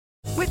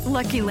With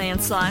Lucky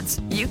Land Slots,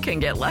 you can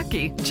get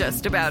lucky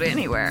just about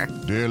anywhere.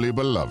 Dearly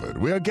beloved,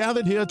 we are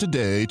gathered here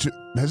today to...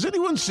 Has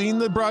anyone seen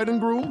the bride and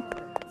groom?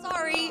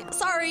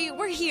 Sorry,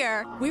 we're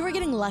here. We were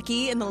getting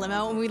lucky in the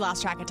limo and we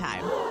lost track of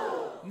time.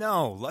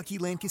 No, Lucky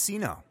Land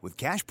Casino, with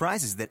cash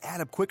prizes that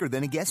add up quicker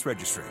than a guest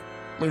registry.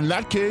 In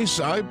that case,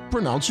 I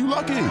pronounce you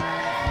lucky.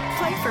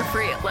 Play for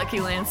free at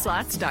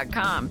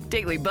LuckyLandSlots.com.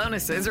 Daily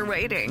bonuses are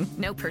waiting.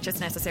 No purchase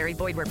necessary.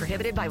 Void where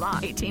prohibited by law.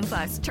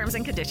 18+. Terms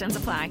and conditions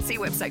apply. See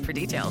website for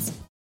details.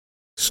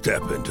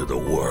 Step into the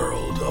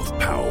world of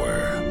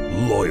power,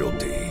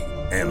 loyalty,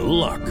 and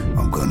luck.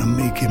 I'm gonna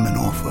make him an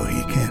offer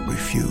he can't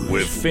refuse.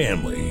 With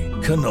family,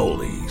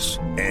 cannolis,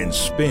 and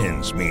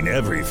spins mean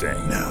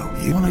everything. Now,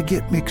 you wanna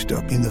get mixed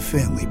up in the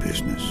family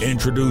business.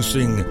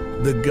 Introducing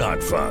The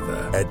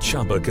Godfather at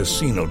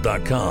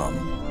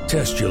ChumbaCasino.com.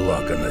 Test your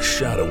luck in the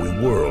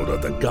shadowy world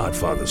of The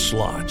Godfather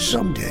slot.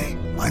 Someday,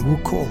 I will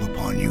call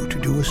upon you to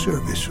do a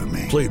service for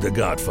me. Play The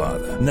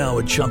Godfather, now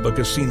at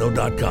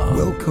ChumbaCasino.com.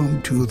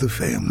 Welcome to the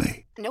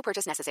family. No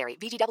purchase necessary.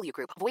 VGW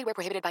Group. Void where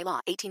prohibited by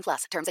law.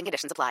 18+. Terms and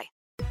conditions apply.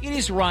 It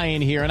is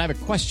Ryan here, and I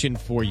have a question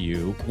for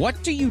you.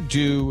 What do you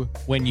do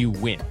when you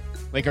win?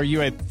 Like, are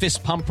you a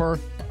fist pumper,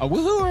 a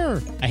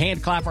woo-hooer, a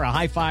hand clapper, a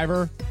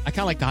high-fiver? I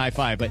kind of like the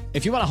high-five, but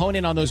if you want to hone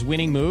in on those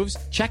winning moves,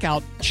 check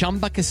out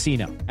Chumba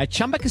Casino. At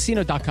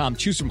ChumbaCasino.com,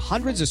 choose from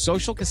hundreds of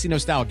social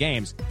casino-style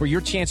games for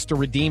your chance to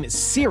redeem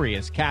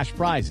serious cash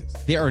prizes.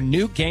 There are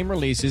new game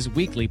releases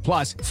weekly,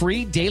 plus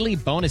free daily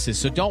bonuses,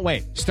 so don't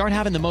wait. Start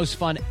having the most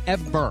fun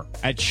ever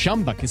at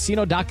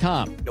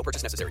ChumbaCasino.com. No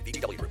purchase necessary.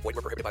 VGW Group. Void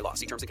where prohibited by law.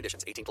 See terms and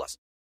conditions. 18+.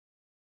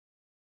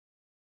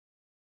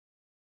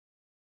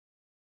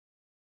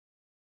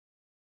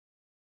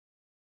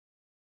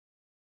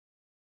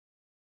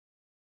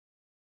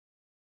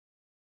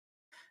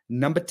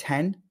 Number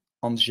 10,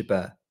 Ons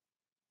Jabeur.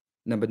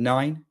 Number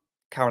 9,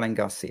 Caroline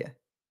Garcia.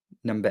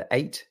 Number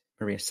 8,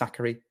 Maria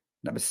Sakkari.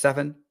 Number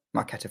 7,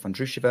 Marketa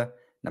Vondrushova.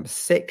 Number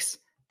 6,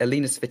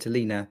 Elina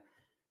Svitolina.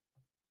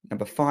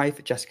 Number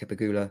 5, Jessica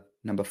Pegula.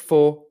 Number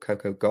 4,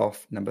 Coco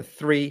Gauff. Number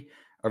 3,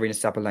 Arina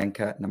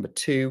Sabalenka. Number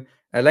 2,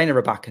 Elena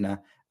Rybakina.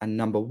 And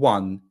number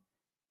 1,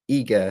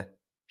 Iga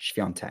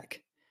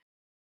Świątek.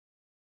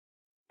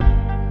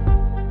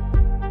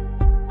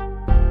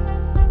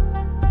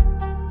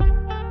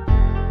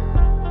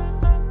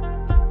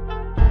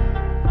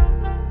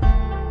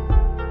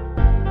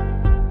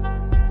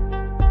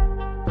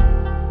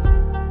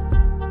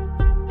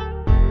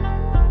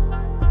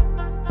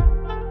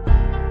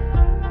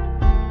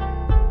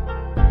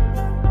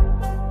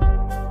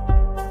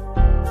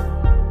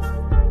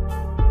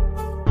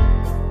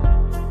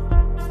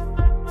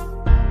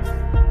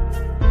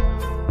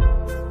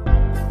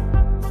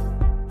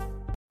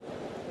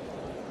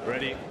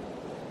 Ready?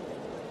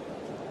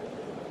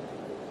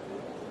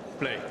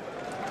 Play.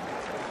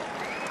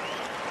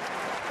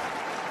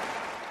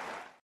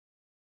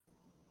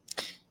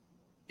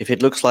 If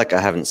it looks like I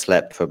haven't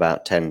slept for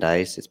about 10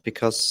 days, it's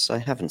because I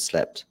haven't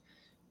slept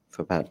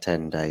for about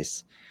 10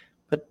 days.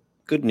 But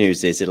good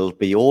news is it'll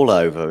be all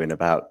over in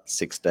about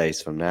 6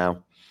 days from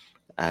now.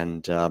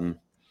 And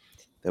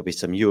there'll be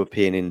some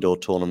European indoor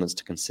tournaments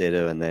to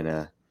consider, and then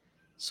a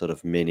sort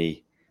of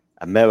mini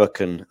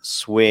American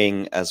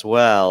swing as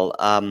well.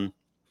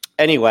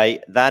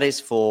 Anyway, that is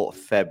for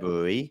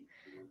February.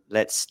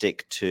 Let's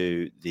stick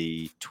to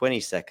the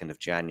 22nd of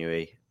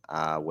January,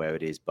 where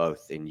it is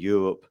both in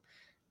Europe,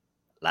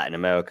 Latin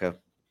America,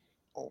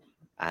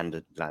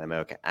 and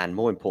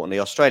more importantly,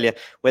 Australia,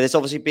 where there's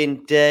obviously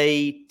been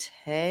day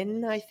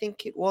 10, I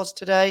think it was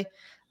today,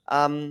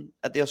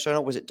 at the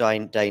Australian. Or was it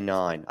day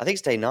 9? I think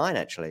it's day 9,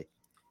 actually.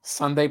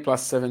 Sunday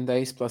plus 7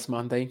 days plus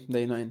Monday,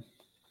 day 9.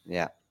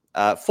 Yeah.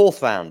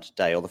 Fourth round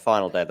day, or the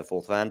final day of the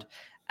fourth round.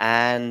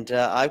 And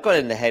I've got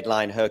in the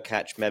headline,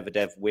 Hurkacz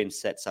Medvedev wins,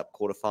 sets up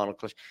quarterfinal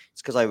clash.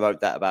 It's because I wrote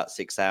that about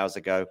 6 hours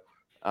ago.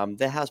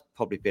 There has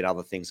probably been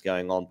other things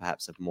going on,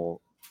 perhaps of more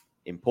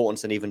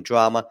importance and even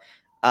drama.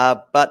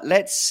 But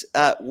let's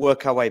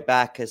work our way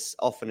back, as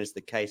often is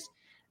the case.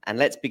 And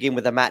let's begin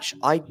with a match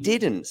I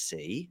didn't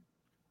see,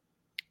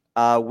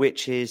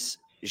 which is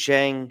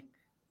Zheng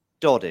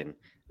Dodin.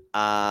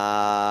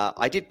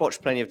 I did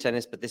watch plenty of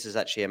tennis, but this is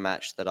actually a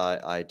match that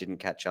I didn't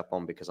catch up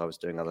on because I was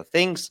doing other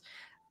things.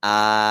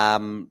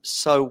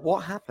 So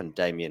what happened,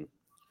 Damien?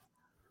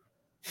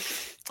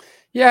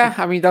 Yeah,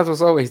 I mean, that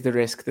was always the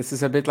risk. This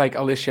is a bit like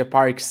Alicia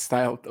Park's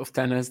style of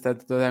tennis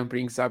that Dodin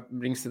brings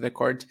to the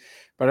court.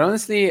 But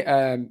honestly,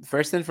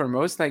 first and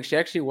foremost, like, she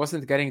actually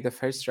wasn't getting the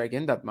first strike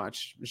in that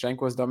much. Zheng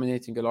was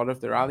dominating a lot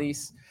of the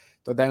rallies.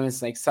 Dodin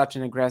is like such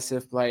an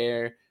aggressive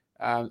player.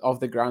 Off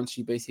the ground,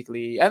 she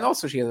basically, and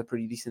also she has a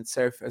pretty decent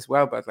serve as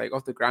well, but like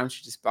off the ground,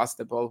 she just passed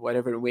the ball,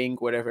 whatever wing,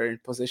 whatever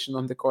position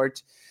on the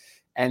court.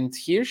 And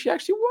here she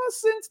actually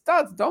wasn't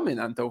that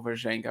dominant over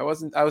Zheng.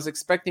 I was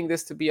expecting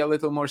this to be a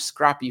little more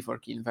scrappy for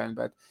Qin Wen,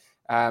 but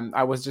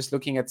I was just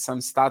looking at some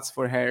stats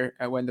for her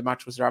when the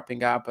match was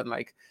wrapping up. And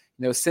like,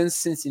 you know, since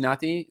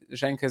Cincinnati,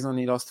 Zheng has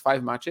only lost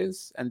 5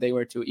 matches, and they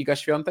were to Iga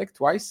Świątek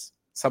twice,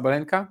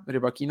 Sabalenka,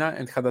 Rybakina,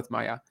 and Haddad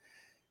Maia.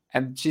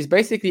 And she's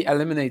basically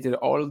eliminated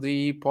all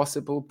the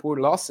possible poor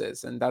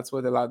losses, and that's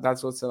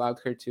what's allowed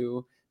her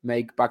to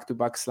make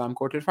back-to-back slam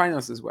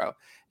quarterfinals as well.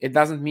 It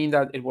doesn't mean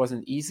that it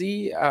wasn't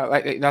easy.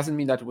 It doesn't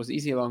mean that it was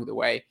easy along the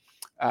way.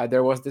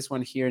 There was this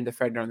one here in the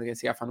third round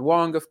against Yafan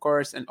Wong, of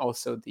course, and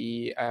also at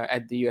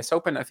the US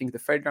Open. I think the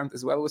third round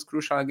as well was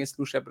crucial against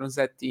Lucia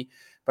Bronzetti.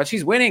 But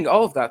she's winning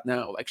all of that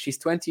now. Like, she's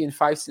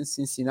 20-5 since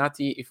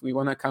Cincinnati, if we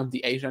want to count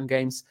the Asian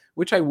Games,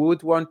 which I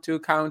would want to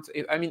count.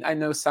 I mean, I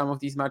know some of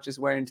these matches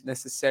weren't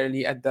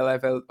necessarily at the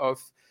level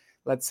of,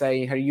 let's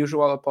say, her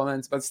usual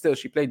opponents, but still,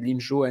 she played Lin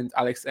Zhu and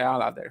Alex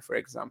Eala there, for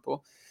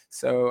example.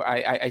 So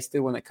I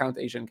still want to count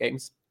Asian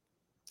Games.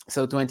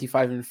 So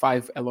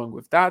 25-5 along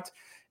with that.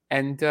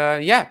 And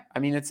I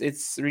mean,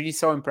 it's really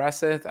so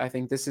impressive. I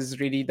think this is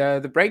really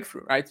the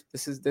breakthrough, right?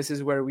 This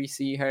is where we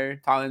see her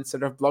talent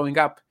sort of blowing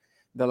up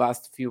the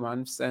last few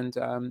months. And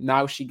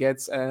now she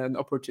gets an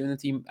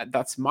opportunity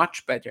that's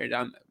much better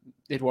than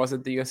it was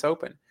at the US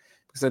Open.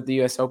 Because at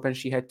the US Open,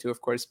 she had to,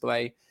 of course,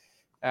 play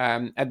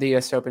against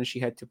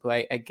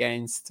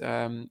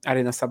Aryna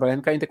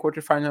Sabalenka in the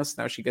quarterfinals.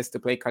 Now she gets to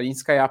play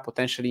Kalinskaya,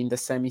 potentially in the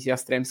semis,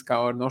 Yastremska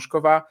or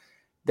Noskova.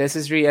 This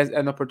is really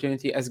an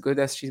opportunity as good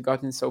as she's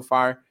gotten so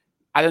far.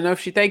 I don't know if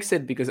she takes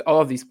it, because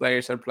all of these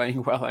players are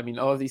playing well. I mean,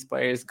 all of these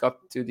players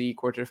got to the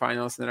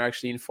quarterfinals and are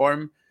actually in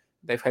form.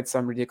 They've had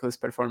some ridiculous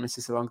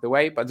performances along the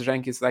way, but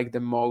Zheng is like the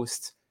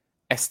most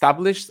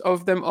established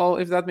of them all,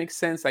 if that makes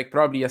sense. Like,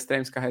 probably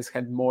Yastremska has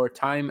had more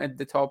time at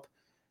the top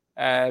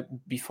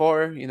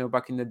before,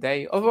 back in the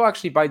day. Although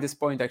actually by this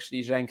point,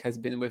 Zheng has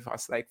been with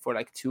us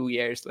for 2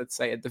 years, let's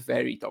say, at the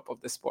very top of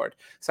the sport.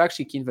 So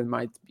actually Kinven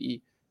might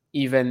be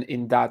even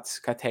in that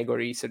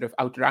category, sort of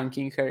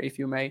outranking her, if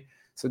you may.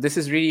 So this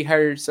is really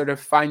her sort of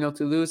final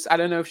to lose. I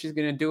don't know if she's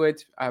going to do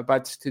it,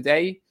 but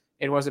today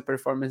it was a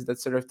performance that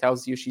sort of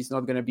tells you she's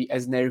not going to be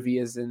as nervy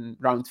as in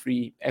round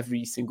 3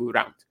 every single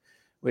round,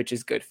 which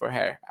is good for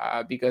her,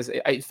 because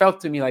it felt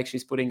to me like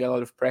she's putting a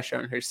lot of pressure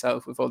on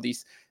herself with all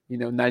these,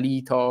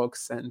 Nali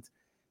talks and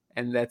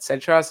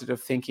etc. Sort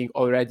of thinking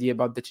already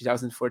about the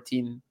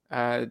 2014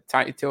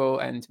 title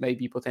and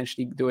maybe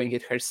potentially doing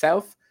it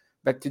herself.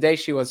 But today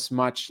she was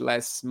much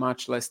less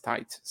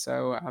tight.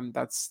 So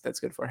that's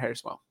good for her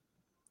as well.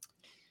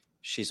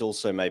 She's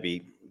also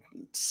maybe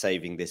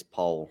saving this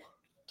poll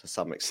to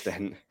some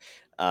extent,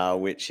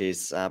 which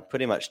is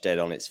pretty much dead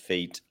on its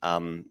feet.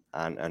 And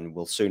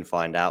we'll soon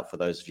find out, for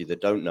those of you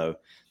that don't know,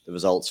 the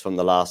results from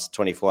the last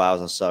 24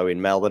 hours or so in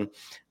Melbourne.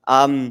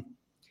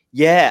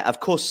 Of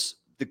course,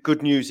 the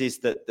good news is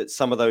that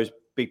some of those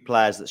big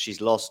players that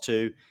she's lost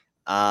to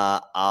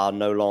are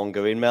no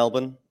longer in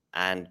Melbourne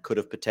and could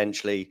have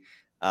potentially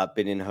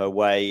been in her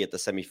way at the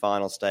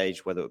semi-final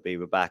stage, whether it be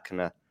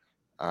Rybakina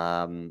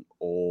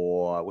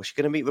or was she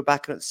going to meet Rybakina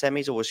at the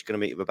semis, or was she going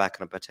to meet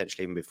Rybakina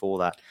potentially even before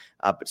that?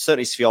 But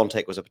certainly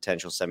Swiatek was a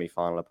potential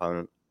semi-final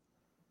opponent.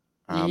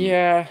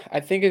 I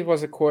think it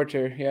was a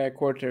quarter. Yeah, a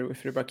quarter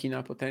with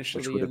Rybakina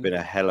potentially. Which would have been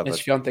a hell of a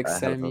Swiatek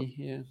semi.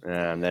 Yeah,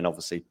 and then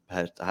obviously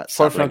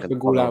Forefront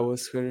Pegula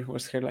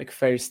was her like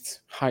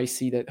first higher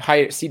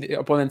seeded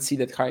opponent,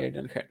 seeded higher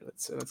than her.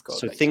 Let's go.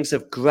 So things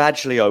have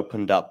gradually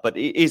opened up, but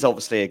it is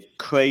obviously a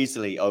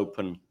crazily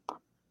open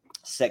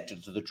sector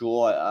to the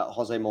draw.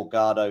 Jose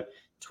Morgado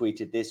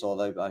tweeted this,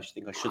 although I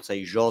think I should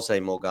say Jose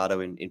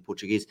Morgado in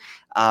Portuguese.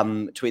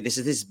 Tweet this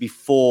is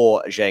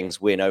before Zheng's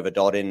win over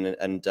Dodin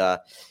and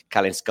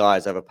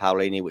Kalinskaya's over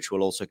Paulini, which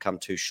we'll also come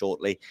to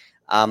shortly.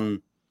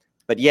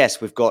 But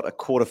yes, we've got a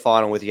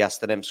quarterfinal with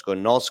Yastremska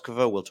and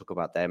Noskova. We'll talk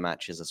about their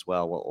matches as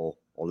well, or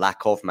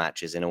lack of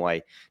matches in a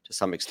way, to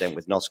some extent,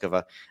 with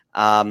Noskova.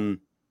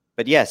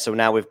 But yeah, so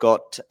now we've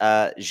got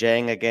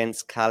Zheng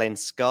against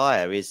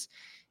Kalinskaya.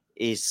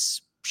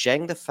 Is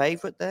Zheng the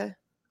favorite there?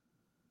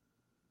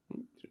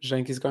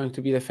 Zheng is going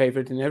to be the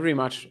favorite in every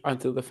match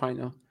until the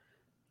final.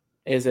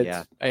 Is it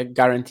a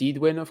guaranteed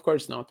win? Of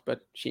course not,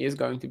 but she is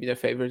going to be the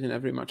favorite in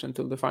every match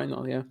until the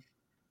final, yeah.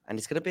 And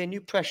it's going to be a new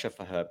pressure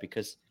for her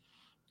because,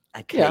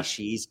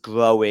 she's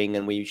growing,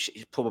 and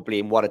she's probably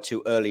in one or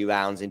two early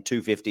rounds in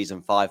 250s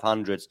and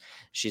 500s.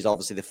 She's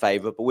obviously the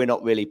favorite, but we're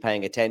not really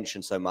paying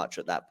attention so much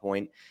at that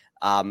point.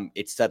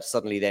 It's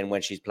suddenly then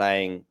when she's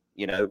playing,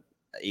 Iga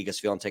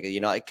Swiatek at the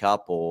United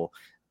Cup or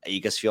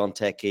Iga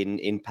Swiatek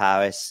in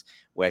Paris,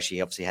 where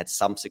she obviously had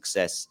some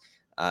success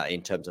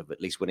in terms of at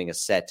least winning a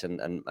set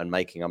and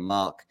making a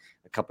mark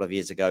a couple of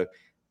years ago.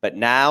 But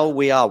now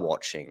we are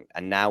watching,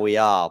 and now we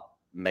are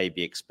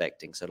maybe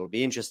expecting. So it'll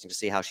be interesting to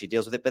see how she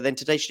deals with it. But then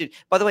today she did.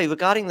 By the way,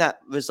 regarding that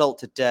result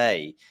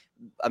today,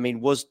 I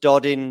mean, was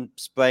Dodin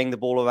spraying the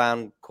ball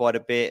around quite a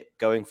bit,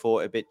 going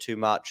for it a bit too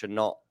much and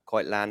not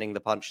quite landing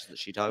the punches that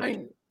she'd hoped?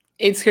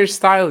 It's her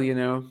style,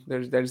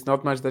 There's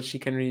not much that she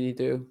can really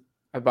do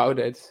about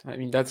it. I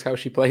mean, that's how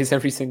she plays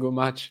every single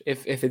match.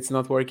 If it's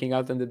not working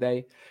out on the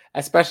day,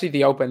 especially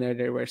the opener,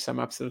 there were some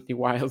absolutely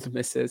wild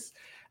misses.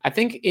 I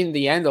think in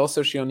the end,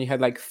 also, she only had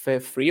like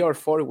 3 or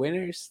 4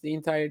 winners the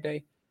entire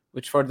day,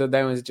 which for the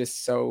day was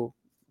just so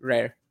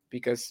rare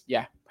because,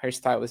 her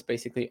style is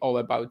basically all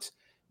about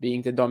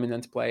being the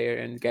dominant player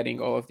and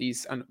getting all of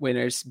these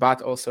winners,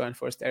 but also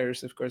unforced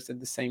errors, of course, at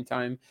the same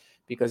time,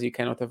 because you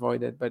cannot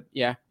avoid it. But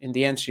yeah, in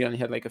the end, she only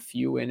had like a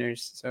few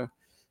winners. So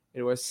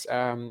it was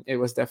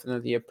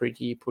definitely a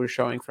pretty poor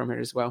showing from her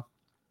as well.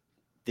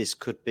 This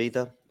could be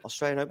the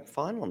Australian Open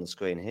final on the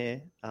screen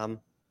here.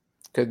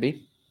 Could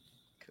be,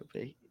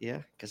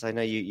 yeah, because I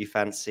know you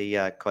fancy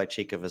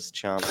Krejcikova's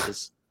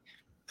chances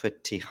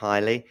pretty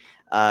highly.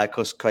 Of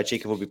course,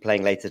 Krejcikova will be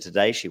playing later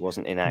today. She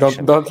wasn't in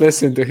action. Don't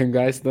listen to him,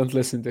 guys. Don't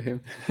listen to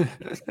him.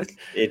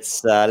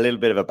 It's a little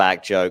bit of a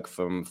back joke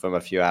from a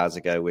few hours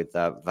ago with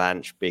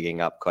Vanch bigging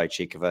up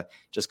Krejcikova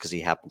just because he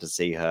happened to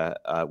see her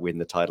win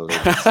the title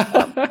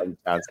in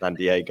San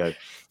Diego.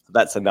 So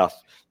that's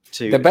enough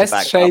to. The best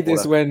to shade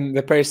is when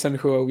the person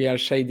who we are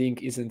shading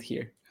isn't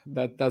here.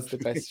 That's the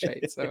best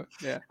shade. So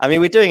yeah. I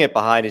mean, we're doing it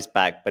behind his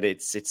back, but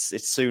it's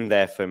soon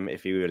there for him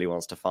if he really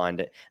wants to find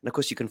it. And of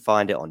course, you can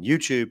find it on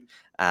YouTube,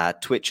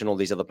 Twitch, and all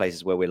these other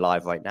places where we're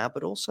live right now,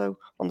 but also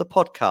on the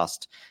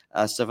podcast.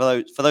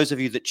 So for those of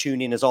you that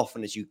tune in as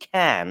often as you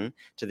can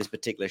to this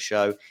particular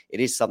show, it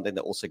is something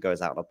that also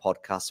goes out on a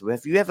podcast. So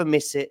if you ever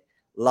miss it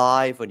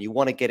live and you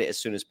want to get it as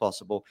soon as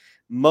possible,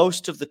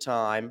 most of the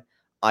time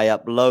I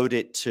upload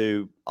it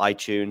to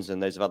iTunes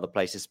and those other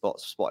places,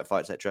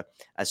 Spotify, etc.,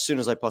 as soon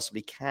as I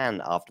possibly can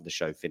after the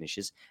show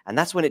finishes. And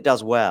that's when it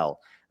does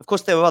well. Of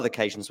course, there are other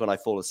occasions when I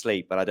fall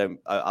asleep and I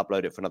don't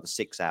upload it for another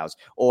 6 hours.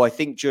 Or I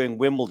think during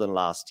Wimbledon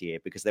last year,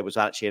 because there was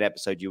actually an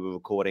episode you were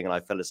recording and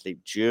I fell asleep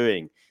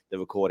during the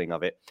recording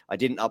of it, I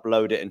didn't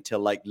upload it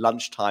until like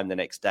lunchtime the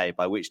next day,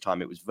 by which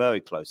time it was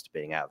very close to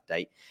being out of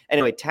date.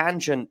 Anyway,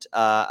 tangent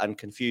and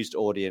confused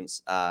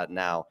audience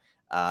now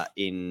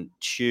in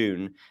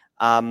tune.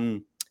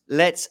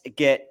 Let's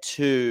go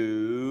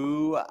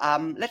to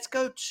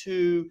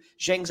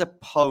Zheng's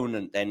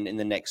opponent then in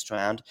the next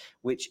round,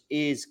 which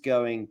is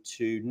going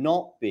to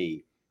not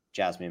be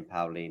Jasmine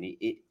Paolini.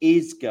 It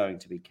is going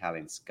to be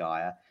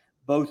Kalinskaya.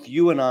 Both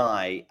you and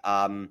I,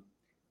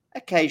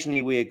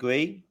 occasionally we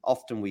agree,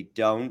 often we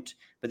don't.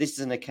 But this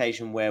is an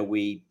occasion where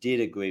we did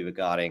agree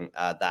regarding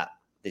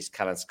this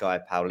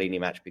Kalinskaya Paolini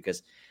match,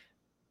 because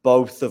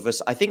both of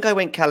us, I think I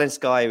went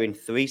Kalinskaya in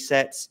 3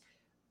 sets.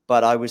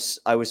 But I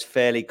was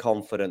fairly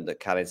confident that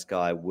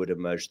Kalinskaya would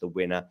emerge the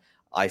winner.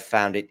 I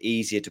found it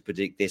easier to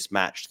predict this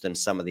match than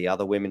some of the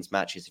other women's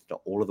matches, if not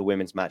all of the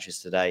women's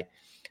matches today,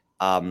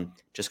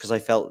 just because I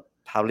felt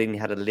Paolini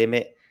had a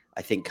limit.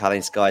 I think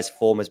Kalinskaya's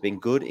form has been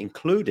good,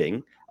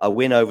 including a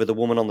win over the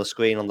woman on the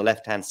screen on the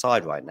left-hand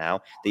side right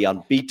now, the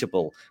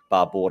unbeatable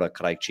Barbora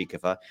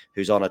Krejcikova,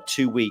 who's on a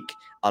 2-week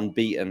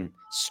unbeaten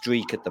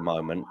streak at the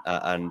moment,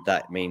 and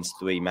that means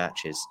 3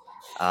 matches.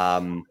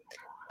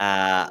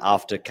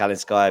 After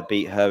Kalinskaya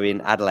beat her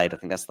in Adelaide. I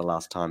think that's the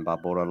last time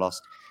Barbora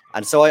lost.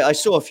 And so I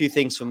saw a few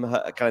things from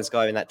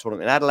Kalinskaya in that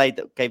tournament in Adelaide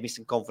that gave me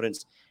some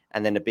confidence,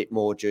 and then a bit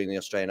more during the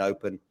Australian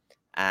Open.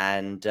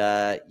 And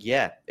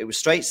it was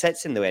straight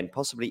sets in the end,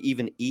 possibly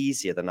even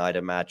easier than I'd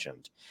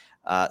imagined.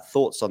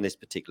 Thoughts on this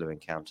particular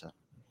encounter?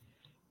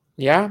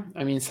 Yeah,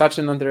 I mean, such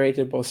an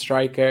underrated ball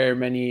striker,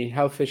 many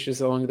health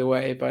issues along the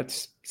way,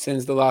 but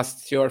since the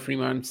last 2 or 3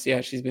 months,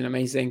 she's been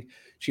amazing.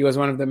 She was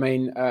one of the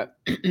main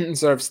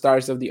sort of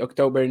stars of the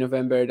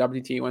October-November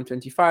WTA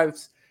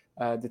 125s.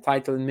 The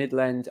title in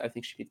Midland, I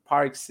think she beat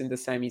Parks in the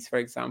semis, for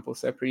example,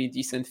 so a pretty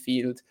decent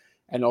field.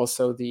 And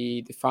also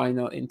the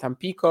final in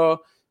Tampico,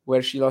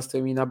 where she lost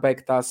to Mina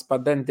Bektas.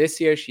 But then this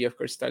year, she, of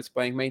course, starts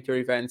playing major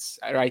events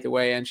right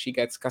away, and she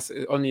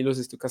only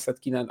loses to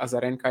Kasatkina and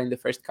Azarenka in the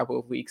first couple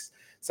of weeks.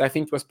 So I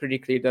think it was pretty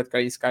clear that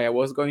Kalinskaya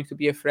was going to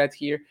be a threat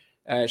here.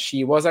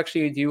 She was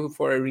actually due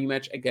for a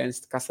rematch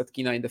against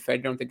Kasatkina in the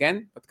third round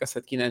again, but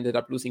Kasatkina ended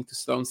up losing to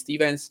Sloane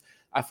Stephens.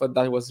 I thought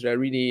that was a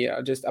really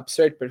just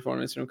absurd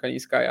performance from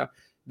Kalinskaya,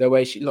 the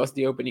way she lost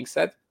the opening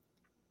set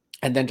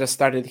and then just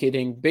started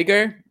hitting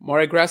bigger, more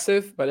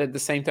aggressive, but at the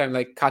same time,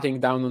 like cutting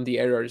down on the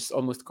errors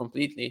almost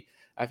completely.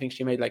 I think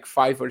she made like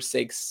 5 or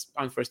 6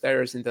 unforced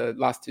errors in the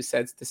last 2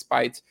 sets,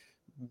 despite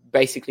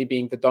basically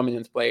being the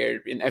dominant player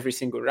in every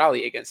single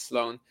rally against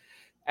Sloane.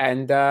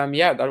 And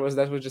that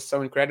was just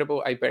so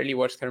incredible. I barely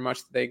watched her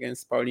match today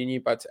against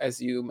Paolini, but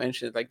as you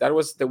mentioned, like that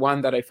was the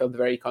one that I felt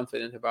very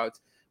confident about,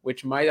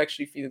 which might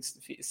actually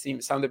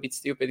sound a bit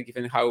stupid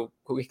given how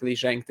quickly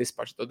Zheng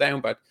dispatched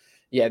Dodin. But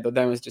yeah,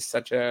 Dodin is just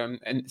such an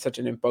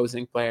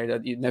imposing player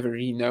that you never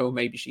really know.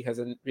 Maybe she has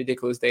a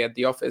ridiculous day at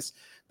the office,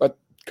 but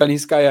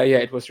Kalinskaya,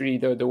 it was really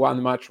the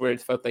one match where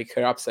it felt like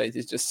her upside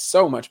is just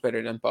so much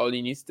better than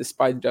Paolini's,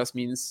 despite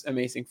Jasmine's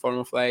amazing form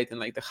of late and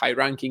like the high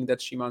ranking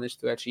that she managed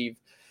to achieve.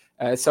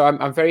 So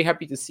I'm very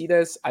happy to see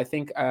this. I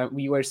think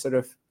we were sort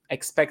of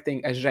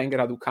expecting a Zheng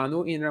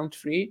Raducanu in round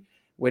 3,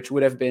 which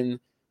would have been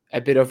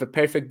a bit of a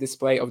perfect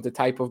display of the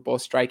type of ball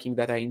striking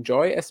that I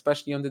enjoy,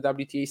 especially on the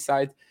WTA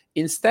side.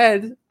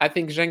 Instead, I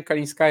think Zheng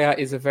Kalinskaya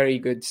is a very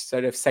good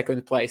sort of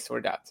second place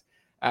for that.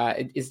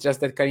 It's just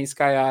that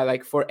Kalinskaya,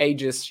 like for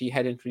ages, she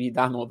hadn't really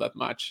done all that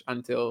much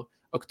until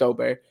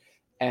October.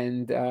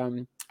 And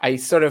I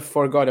sort of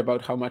forgot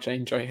about how much I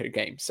enjoy her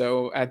game.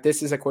 So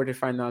this is a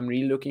quarterfinal I'm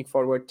really looking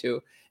forward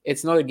to.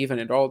 It's not a given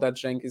at all that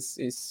Zheng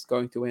is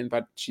going to win,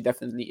 but she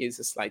definitely is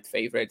a slight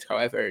favorite.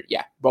 However,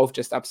 yeah, both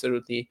just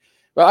absolutely...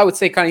 Well, I would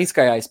say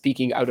Kanitskaya is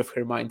speaking out of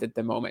her mind at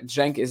the moment.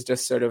 Zheng is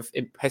just sort of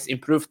has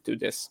improved to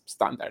this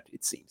standard,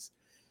 it seems.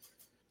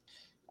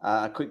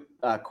 A quick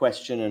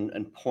question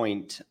and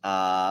point,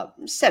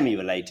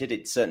 semi-related.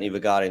 It's certainly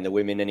regarding the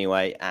women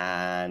anyway,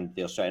 and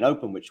the Australian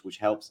Open, which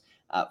helps,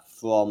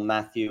 from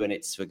Matthew, and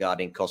it's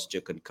regarding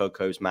Kostyuk and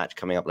Coco's match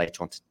coming up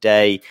later on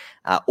today.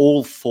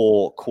 All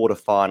 4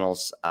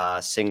 quarterfinals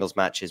singles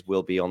matches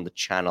will be on the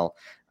channel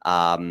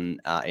in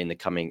the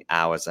coming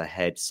hours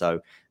ahead.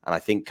 So, and I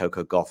think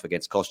Coco Gauff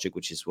against Kostyuk,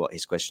 which is what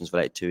his question's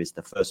related to, is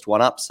the first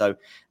one up. So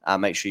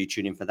make sure you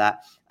tune in for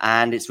that.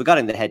 And it's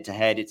regarding the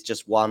head-to-head. It's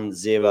just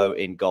 1-0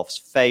 in Gauff's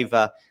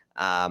favour.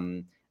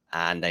 And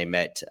they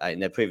met in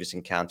their previous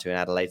encounter in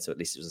Adelaide, so at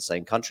least it was the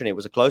same country, and it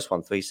was a close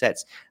one, 3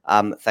 sets.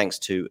 Thanks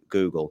to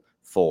Google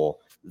for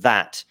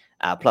that.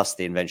 Plus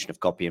the invention of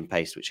copy and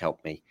paste, which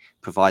helped me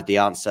provide the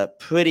answer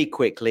pretty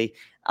quickly.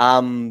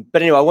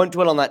 But anyway, I won't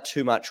dwell on that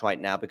too much right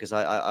now because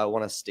I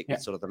want to stick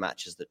with sort of the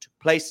matches that took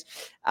place.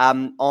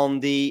 On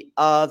the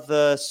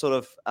other sort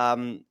of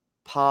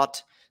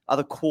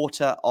other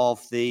quarter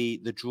of the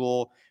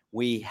draw,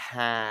 we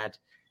had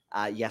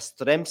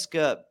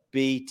Yastremska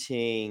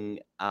beating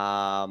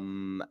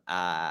Azarenka.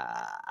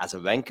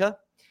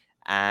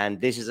 And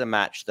this is a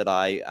match that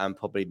I am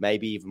probably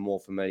maybe even more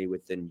familiar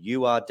with than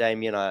you are,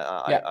 Damien.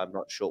 I'm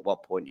not sure at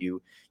what point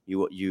you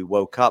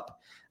woke up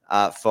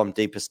from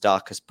deepest,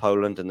 darkest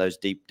Poland and those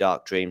deep,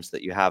 dark dreams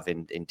that you have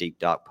in deep,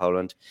 dark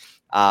Poland.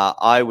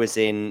 I was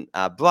in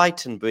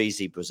bright and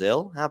breezy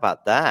Brazil. How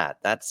about that?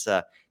 That's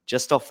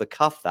just off the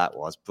cuff, that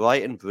was.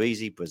 Bright and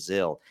breezy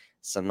Brazil.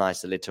 Some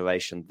nice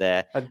alliteration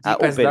there. But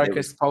deepest,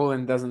 darkest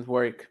Poland doesn't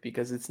work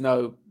because it's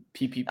no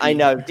PPP. I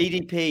know.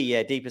 DDP,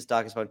 yeah, deepest,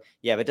 darkest Poland.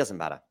 Yeah, but it doesn't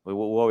matter. We'll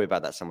worry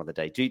about that some other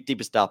day.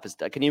 Deepest,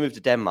 darkest. Can you move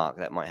to Denmark?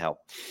 That might help.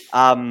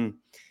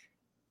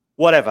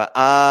 Whatever.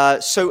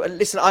 So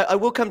listen, I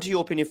will come to your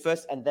opinion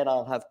first, and then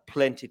I'll have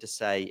plenty to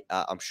say,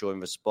 I'm sure,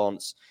 in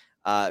response.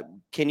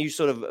 Can you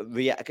sort of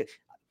react?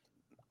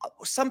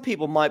 Some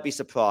people might be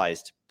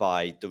surprised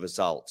by the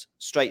result.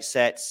 Straight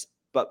sets,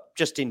 but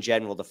just in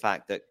general, the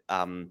fact that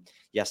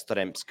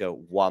Yastremska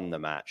won the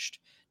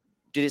match.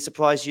 Did it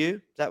surprise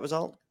you, that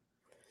result?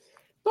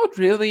 Not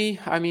really.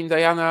 I mean,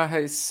 Diana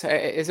is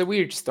a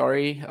weird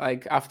story.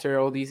 Like, after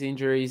all these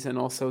injuries and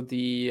also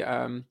the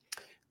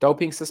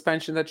doping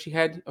suspension that she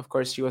had, of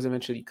course, she was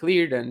eventually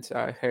cleared and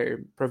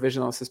her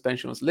provisional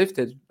suspension was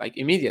lifted like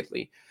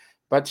immediately.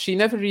 But she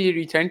never really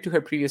returned to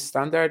her previous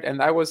standard,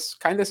 and I was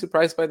kind of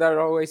surprised by that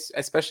always,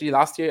 especially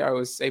last year. I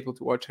was able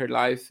to watch her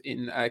live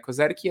in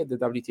Kozerki at the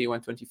WTA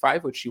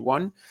 125, which she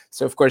won.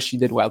 So, of course, she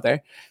did well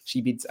there. She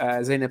beat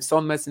Zeynep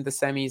Sonmez in the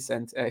semis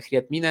and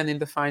Hriet Minen in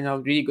the final.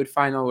 Really good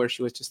final where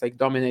she was just like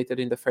dominated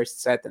in the first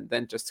set, and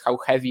then just how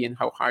heavy and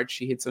how hard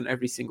she hits on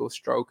every single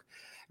stroke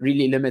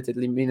really limited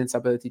Minen's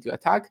ability to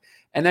attack.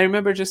 And I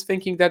remember just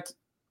thinking that,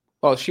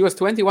 well, she was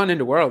 21 in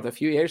the world a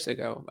few years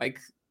ago.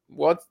 Like,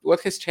 what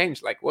has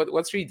changed? Like,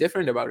 what's really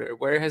different about her?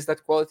 Where has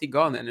that quality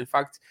gone? And in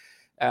fact,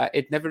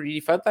 it never really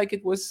felt like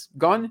it was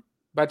gone,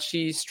 but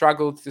she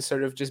struggled to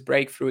sort of just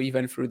break through,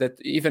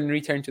 even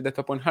return to the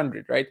top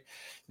 100, right?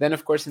 Then,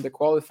 of course, in the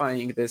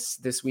qualifying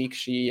this week,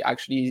 she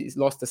actually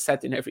lost a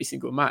set in every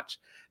single match.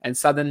 And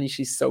suddenly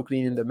she's so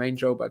clean in the main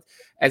draw. But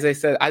as I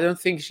said, I don't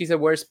think she's a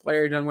worse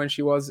player than when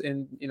she was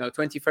in,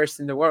 21st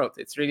in the world.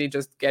 It's really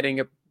just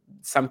getting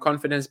some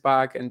confidence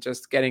back and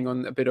just getting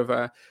on a bit of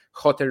a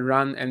hotter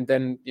run. And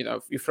then,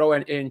 you throw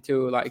it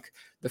into like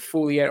the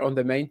full year on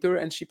the main tour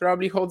and she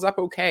probably holds up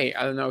okay.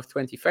 I don't know if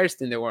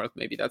 21st in the world,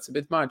 maybe that's a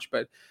bit much,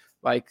 but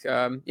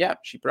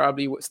she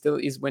probably still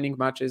is winning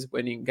matches,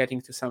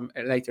 getting to some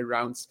later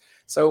rounds.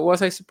 So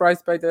was I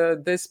surprised by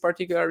this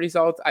particular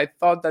result? I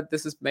thought that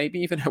this is maybe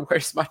even a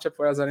worse matchup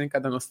for Azarenka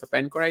than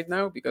Ostapenko right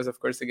now, because of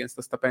course against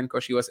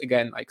Ostapenko she was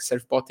again like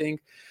self-botting.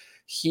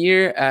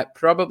 Here,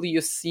 probably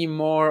you see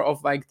more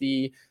of like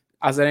the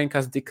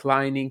Azarenka's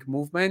declining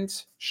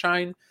movement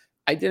shine.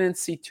 I didn't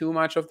see too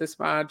much of this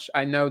match.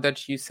 I know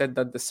that you said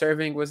that the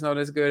serving was not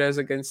as good as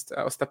against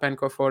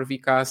Ostapenko for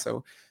Vika,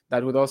 so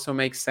that would also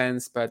make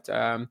sense. But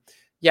I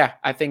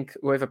think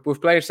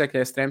with players like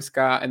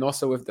Yastremska and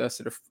also with the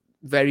sort of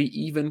very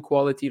even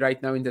quality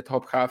right now in the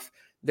top half,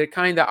 there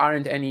kind of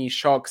aren't any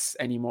shocks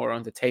anymore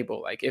on the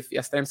table. Like if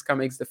Yastremska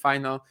makes the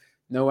final,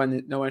 no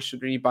one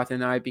should really bat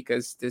an eye,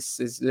 because this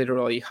is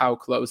literally how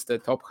close the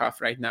top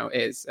half right now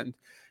is. And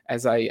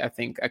as I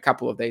think a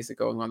couple of days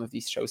ago in one of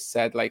these shows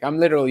said, like, I'm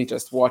literally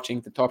just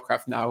watching the top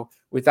half now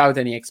without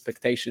any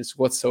expectations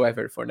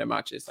whatsoever for the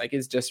matches. Like,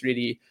 it's just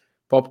really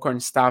popcorn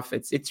stuff.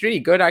 It's really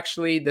good,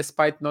 actually,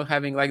 despite not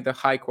having like the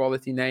high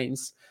quality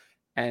names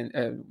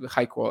and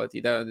high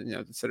quality,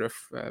 the sort of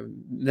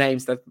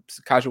names that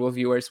casual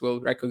viewers will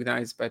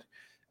recognize. But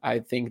I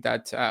think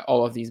that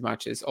all of these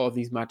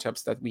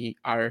matchups that we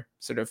are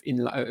sort of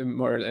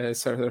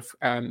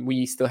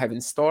we still have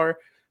in store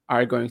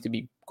are going to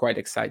be quite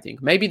exciting.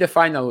 Maybe the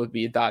final would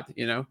be that,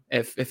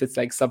 if it's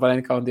like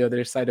Sabalenka on the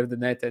other side of the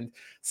net and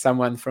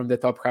someone from the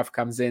top half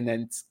comes in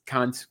and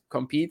can't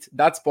compete,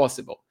 that's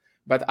possible.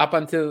 But up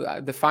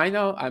until the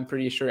final, I'm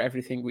pretty sure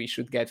everything we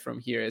should get from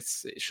here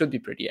should be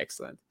pretty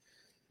excellent.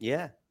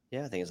 Yeah, I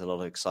think there's a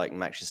lot of exciting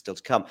matches still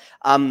to come.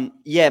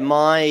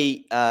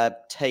 My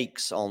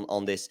takes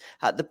on this.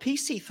 The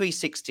PC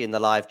 360 in the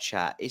live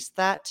chat, is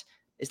that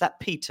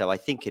Peter? I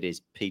think it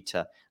is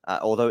Peter,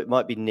 although it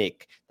might be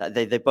Nick.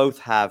 They both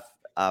have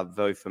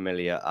very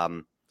familiar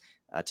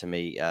to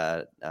me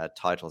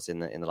titles in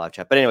the live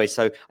chat. But anyway,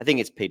 so I think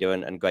it's Peter,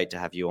 and great to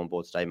have you on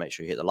board today. Make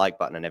sure you hit the like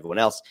button, and everyone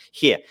else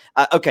here.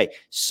 Okay,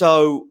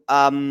 so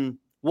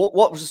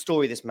what was the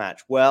story of this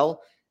match?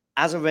 Well,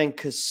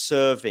 Azarenka's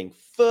serving,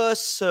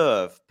 first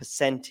serve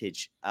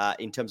percentage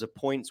in terms of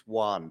points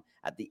won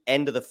at the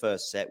end of the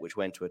first set, which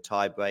went to a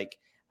tiebreak,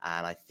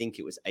 and I think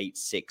it was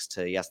 8-6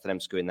 to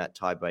Yastremska in that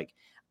tiebreak,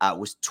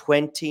 was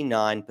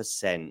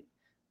 29%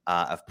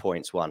 of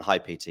points won. Hi,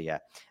 Peter, yeah.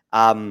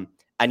 And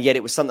yet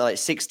it was something like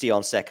 60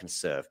 on second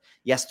serve.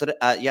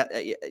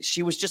 Yesterday,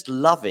 she was just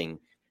loving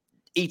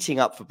eating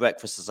up for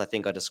breakfast, as I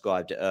think I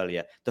described it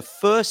earlier. The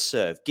first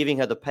serve, giving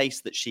her the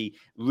pace that she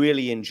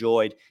really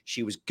enjoyed.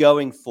 She was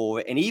going for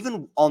it. And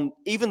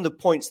even the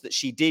points that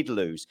she did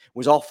lose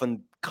was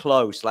often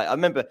close. Like, I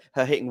remember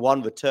her hitting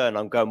one return.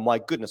 I'm going, my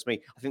goodness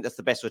me, I think that's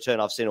the best return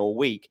I've seen all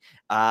week.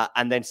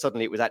 And then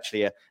suddenly it was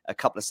actually a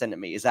couple of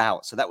centimeters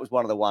out. So that was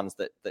one of the ones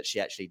that she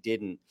actually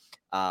didn't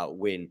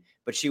win.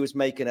 But she was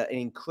making an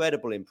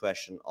incredible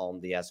impression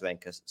on the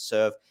Azarenka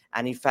serve.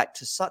 And in fact,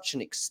 to such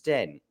an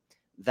extent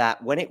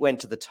that when it went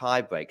to the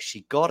tiebreak,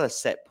 she got a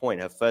set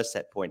point, her first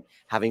set point,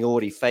 having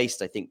already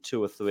faced, I think,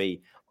 2 or 3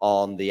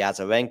 on the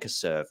Azarenka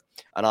serve.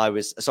 And I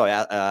was,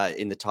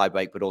 in the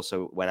tiebreak, but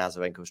also when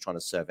Azarenka was trying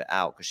to serve it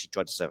out, because she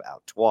tried to serve it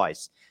out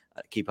twice.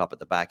 Keep up at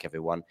the back,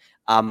 everyone.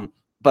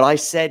 But I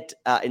said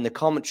in the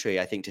commentary,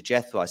 I think to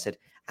Jethro, I said,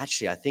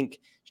 actually, I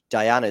think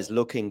Diana is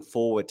looking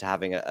forward to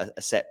having a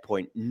set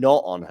point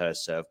not on her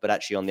serve, but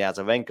actually on the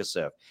Azarenka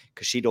serve,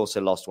 because she'd also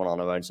lost one on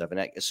her own serve.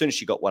 And as soon as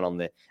she got one on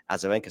the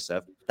Azarenka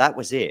serve, that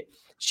was it.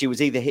 She was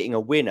either hitting a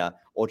winner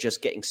or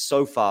just getting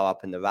so far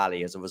up in the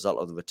rally as a result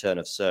of the return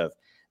of serve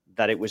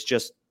that it was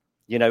just,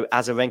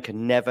 Azarenka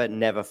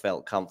never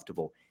felt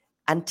comfortable.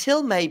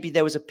 Until maybe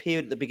there was a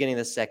period at the beginning of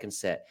the second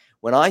set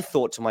when I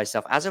thought to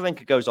myself,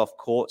 Azarenka goes off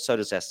court, so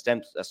does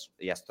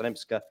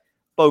Yastremska.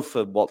 Both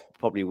for what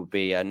probably would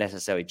be a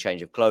necessary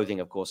change of clothing,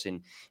 of course,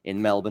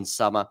 in Melbourne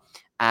summer.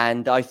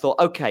 And I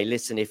thought, okay,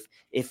 listen,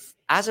 if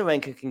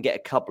Azarenka can get a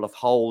couple of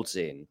holds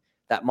in,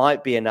 that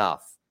might be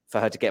enough for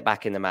her to get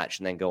back in the match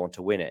and then go on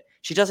to win it.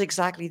 She does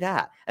exactly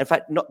that. In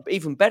fact, not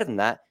even better than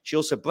that, she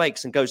also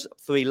breaks and goes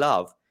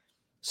 3-love.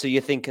 So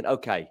you're thinking,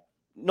 okay,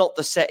 not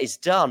the set is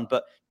done,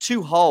 but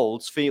 2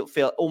 holds feel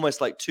almost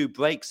like 2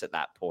 breaks at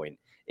that point,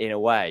 in a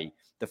way,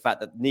 the fact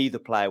that neither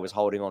player was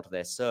holding on to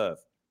their serve.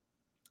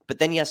 But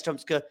then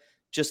Yastremska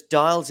just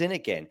dials in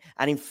again.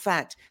 And in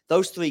fact,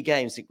 those 3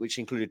 games, which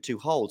included 2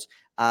 holds,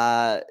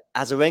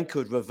 Azarenka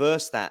had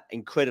reversed that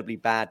incredibly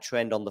bad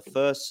trend on the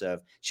first serve.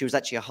 She was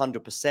actually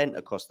 100%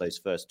 across those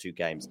first 2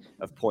 games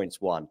of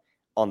points won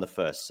on the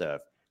first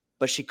serve.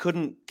 But she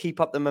couldn't keep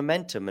up the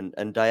momentum,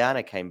 and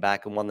Diana came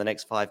back and won the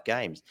next 5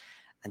 games.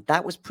 And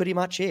that was pretty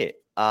much it.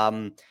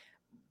 But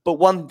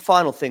one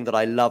final thing that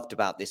I loved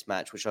about this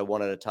match, which I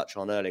wanted to touch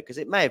on earlier, because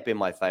it may have been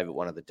my favorite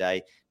one of the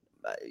day.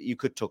 You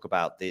could talk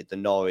about the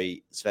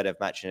Norrie Zverev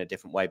match in a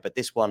different way, but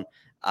this one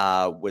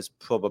was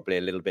probably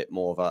a little bit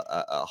more of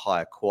a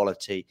higher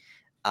quality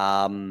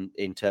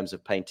in terms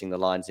of painting the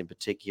lines in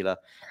particular.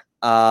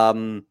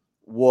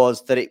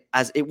 Was that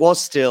it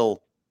was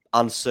still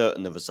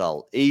uncertain, the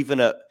result, even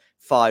at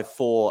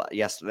 5-4,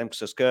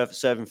 Yastremska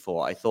serving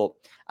 4. I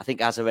think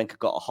Azarenka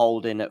got a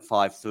hold in at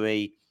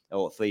 5-3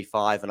 or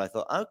 3-5, and I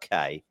thought,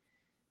 okay,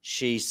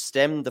 she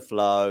stemmed the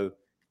flow.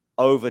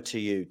 Over to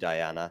you,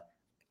 Diana.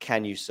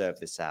 Can you serve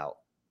this out?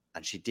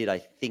 And she did, I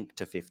think,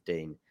 to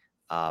 15.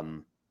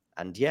 And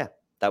yeah,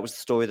 that was the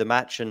story of the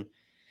match. And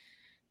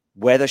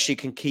whether she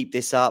can keep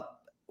this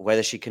up,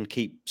 whether she can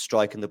keep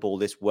striking the ball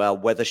this well,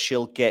 whether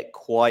she'll get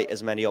quite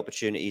as many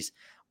opportunities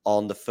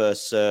on the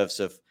first serves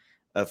of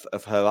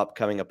her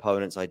upcoming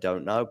opponents, I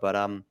don't know. But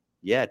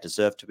yeah,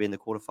 deserved to be in the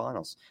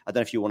quarterfinals. I don't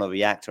know if you want to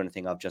react to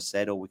anything I've just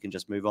said, or we can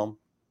just move on.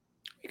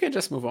 You can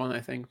just move on, I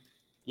think.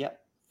 Yeah,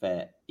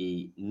 fair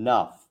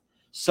enough.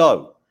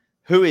 So,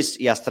 who is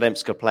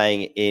Yastremska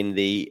playing in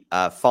the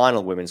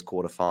final women's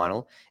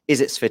quarterfinal? Is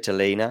it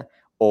Svitolina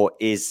or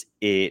is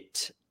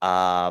it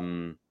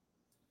Noskova?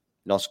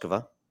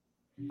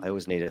 I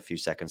always need a few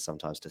seconds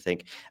sometimes to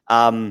think.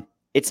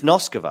 It's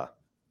Noskova.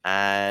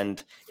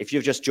 And if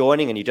you're just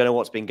joining and you don't know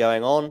what's been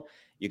going on,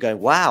 you're going,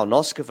 wow,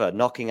 Noskova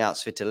knocking out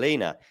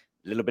Svitolina. A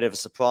little bit of a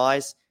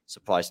surprise.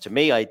 Surprise to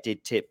me. I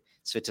did tip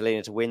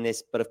Svitolina to win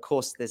this. But of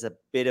course, there's a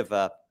bit of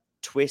a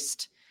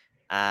twist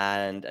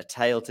and a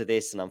tail to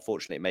this, and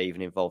unfortunately it may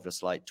even involve a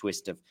slight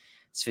twist of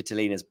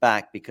Svitolina's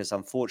back, because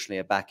unfortunately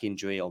a back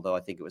injury, although I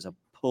think it was a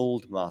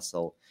pulled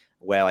muscle,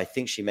 where I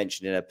think she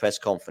mentioned in her press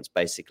conference,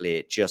 basically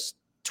it just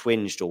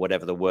twinged or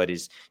whatever the word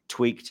is,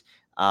 tweaked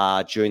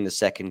during the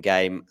second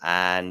game,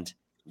 and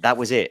that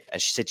was it.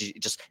 And she said it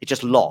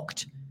just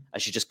locked,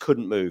 and she just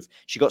couldn't move.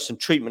 She got some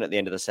treatment at the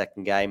end of the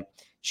second game.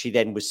 She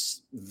then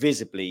was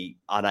visibly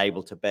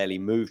unable to barely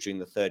move during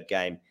the third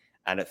game,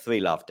 and at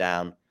 3-love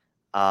down,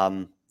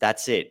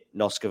 that's it.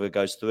 Noskova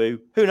goes through.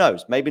 Who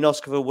knows? Maybe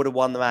Noskova would have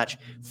won the match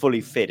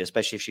fully fit,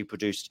 especially if she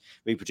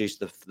reproduced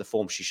the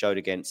form she showed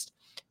against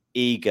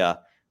Iga.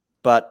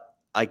 But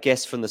I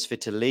guess from the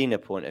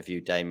Svitolina point of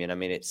view, Damien, I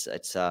mean, it's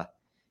a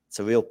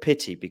real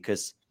pity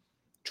because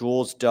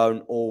draws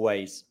don't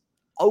always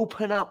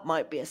open up.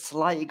 Might be a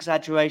slight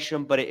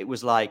exaggeration, but it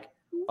was like,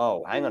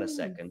 oh, hang on a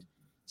second.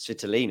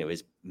 Svitolina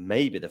is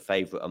maybe the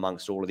favorite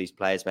amongst all of these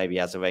players. Maybe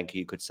Azarenka,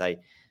 you could say,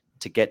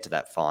 to get to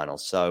that final.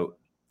 So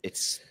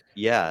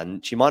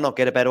and she might not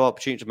get a better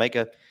opportunity to make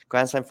a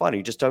Grand Slam final.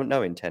 You just don't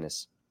know in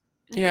tennis.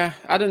 Yeah,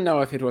 I don't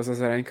know if it was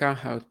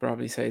Azarenka. I would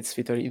probably say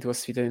it was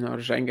Svitolina or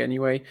Zheng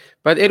anyway.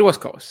 But it was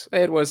close.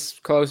 It was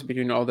close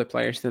between all the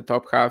players in the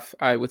top half.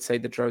 I would say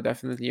the draw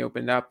definitely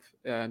opened up.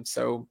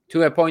 So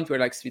to a point where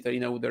like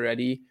Svitolina would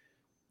already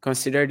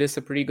consider this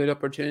a pretty good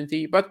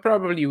opportunity. But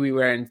probably we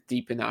weren't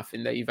deep enough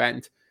in the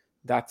event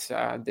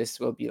that this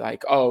will be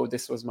like, oh,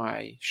 this was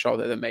my shot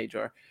at a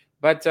major.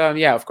 But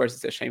of course,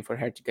 it's a shame for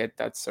her to get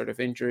that sort of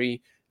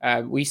injury.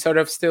 We sort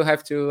of still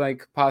have to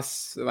like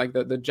pass like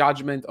the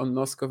judgment on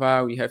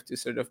Noskova. We have to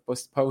sort of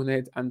postpone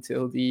it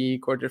until the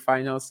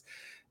quarterfinals,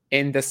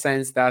 in the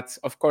sense that,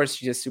 of course,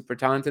 she's a super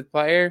talented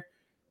player.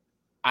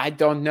 I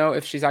don't know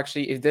if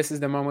if this is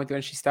the moment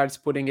when she starts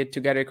putting it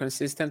together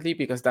consistently,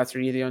 because that's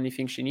really the only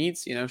thing she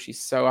needs. You know,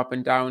 she's so up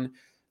and down.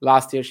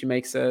 Last year, she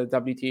makes a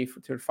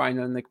WTA Tour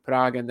final in like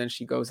Prague, and then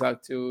she goes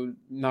out to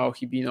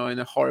Hibino in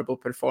a horrible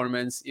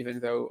performance,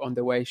 even though on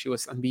the way she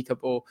was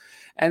unbeatable.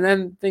 And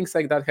then things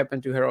like that happen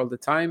to her all the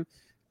time.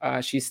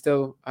 She's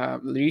still,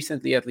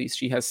 recently at least,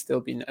 she has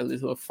still been a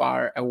little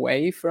far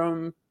away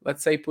from,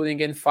 let's say, putting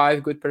in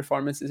 5 good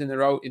performances in a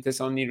row. It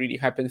has only really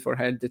happened for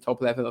her at the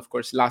top level, of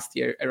course, last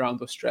year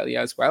around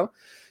Australia as well,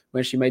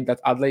 when she made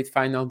that Adelaide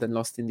final, then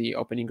lost in the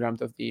opening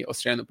round of the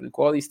Australian Open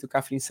qualies to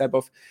Kathleen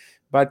Sebov.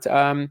 But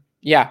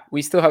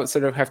we still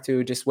have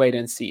to just wait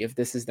and see if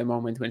this is the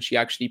moment when she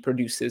actually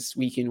produces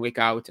week in, week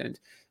out, and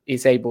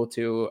is able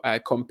to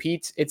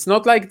compete. It's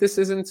not like this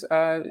isn't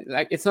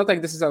it's not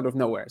like this is out of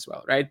nowhere as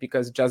well, right?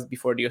 Because just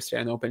before the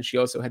Australian Open, she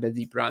also had a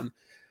deep run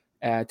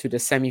to the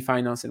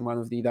semifinals in one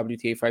of the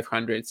WTA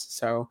 500s.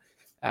 So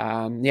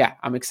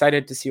I'm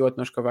excited to see what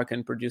Noskova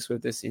can produce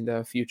with this in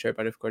the future.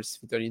 But of course,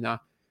 Svitolina,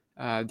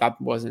 that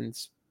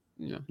wasn't,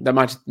 the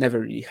match never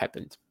really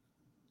happened.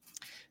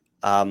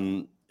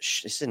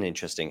 It's an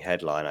interesting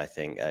headline, I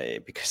think,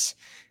 because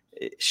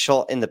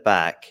shot in the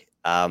back,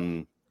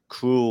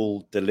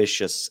 cruel,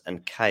 delicious,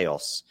 and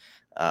chaos,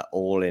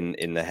 all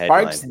in the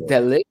headline. Sparks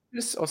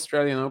delicious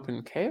Australian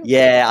Open chaos?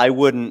 Yeah, I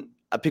wouldn't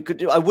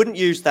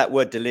use that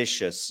word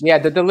delicious. Yeah,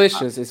 the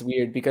delicious is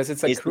weird because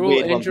it's a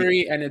cruel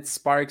injury and it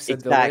sparks a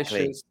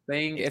delicious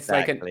thing. It's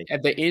like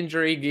the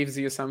injury gives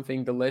you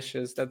something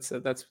delicious. That's a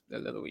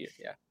little weird,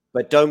 yeah.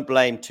 But don't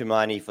blame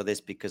Tumaini for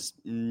this, because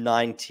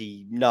I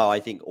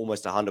think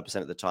almost 100%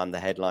 of the time the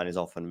headline is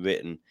often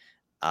written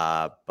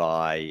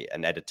by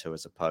an editor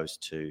as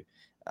opposed to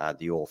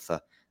the author.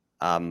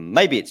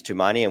 Maybe it's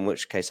Tumaini, in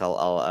which case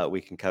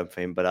we can come for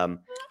him. But I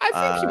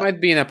think he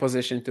might be in a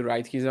position to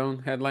write his own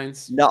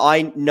headlines. No,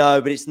 I know,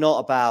 but it's not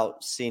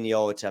about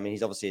seniority. I mean,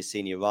 he's obviously a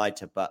senior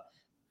writer, but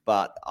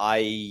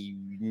I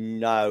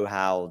know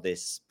how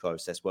this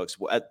process works.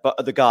 But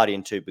at The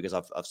Guardian too, because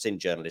I've seen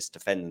journalists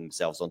defend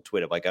themselves on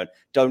Twitter by going,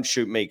 "Don't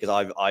shoot me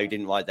because I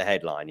didn't write the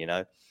headline."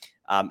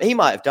 He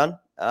might have done,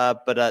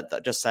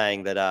 but just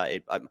saying that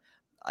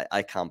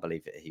I can't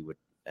believe it. He would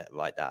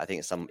write that. I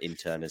think some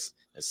intern has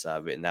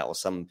written that, or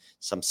some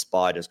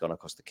spider's gone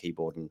across the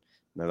keyboard and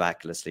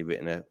miraculously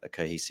written a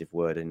cohesive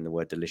word in the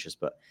word delicious.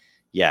 But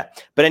yeah.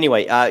 But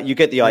anyway, you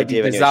get the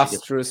idea.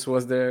 Disastrous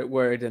was the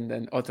word, and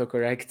then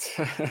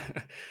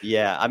autocorrect.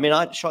 Yeah. I mean,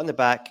 I shot in the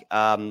back.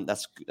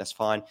 That's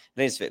fine.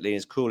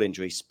 Svitolina's cruel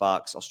injury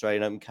sparks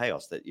Australian Open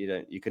chaos. That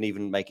you can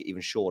even make it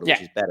even shorter,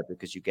 which is better,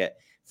 because you get,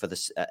 for the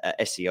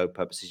SEO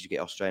purposes, you get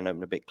Australian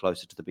Open a bit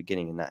closer to the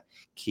beginning in that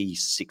key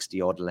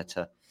 60-odd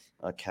letter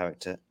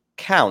character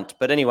count.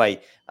 But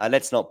anyway,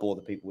 let's not bore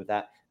the people with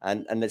that,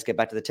 and let's get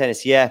back to the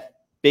tennis. Yeah,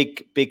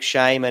 big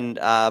shame. And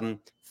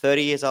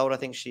 30 years old, I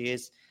think she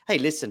is. Hey,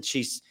 listen,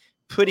 she's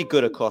pretty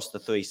good across the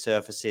 3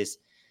 surfaces.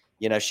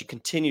 She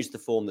continues the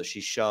form that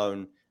she's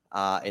shown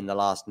in the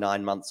last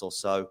 9 months or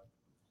so.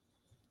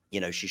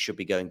 She should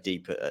be going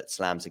deep at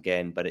slams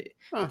again. But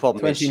the problem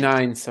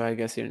 29, so I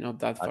guess you're not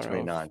that far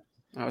 29. off.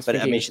 I was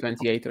thinking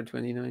 28 or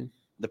 29.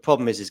 The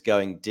problem is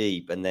going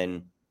deep, and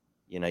then,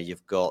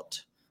 you've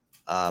got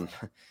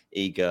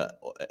Iga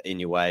in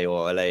your way,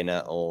 or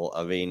Elena, or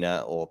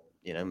Arena, or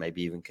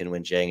maybe even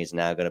Qinwen Zheng is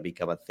now going to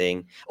become a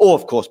thing. Or,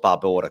 of course,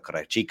 Barbora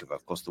Krejcikova,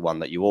 of course, the one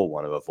that you all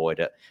want to avoid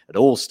at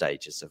all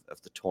stages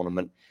of the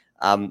tournament.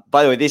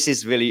 By the way, this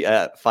is really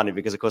funny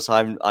because, of course,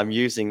 I'm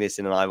using this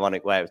in an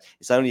ironic way.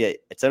 It's only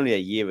a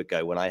year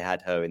ago when I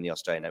had her in the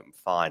Australian Open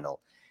final,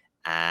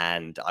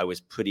 And I was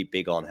pretty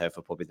big on her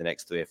for probably the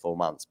next 3 or 4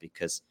 months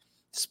because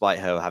despite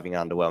her having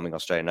an underwhelming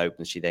Australian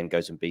Open, she then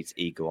goes and beats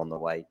Iga on the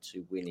way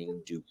to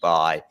winning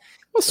Dubai.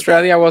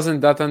 Australia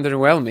wasn't that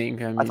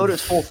underwhelming. I thought it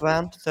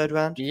was third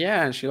round.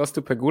 Yeah, and she lost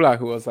to Pegula,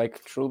 who was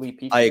like truly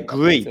peaking. I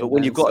agree, but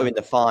when you've got her in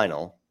the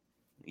final,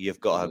 you've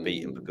got her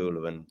beating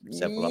Pegula and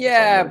several others.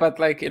 Yeah, but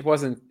like it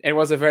was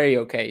a very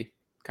okay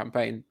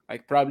campaign.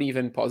 Like probably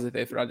even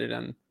positive rather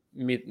than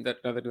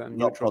not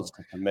neutral.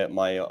 Positive.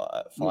 My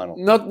final.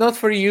 Not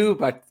for you,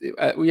 but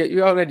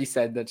you already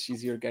said that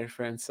she's your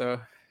girlfriend, so.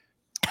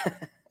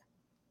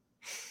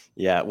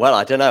 Yeah, well,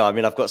 I don't know. I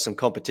mean, I've got some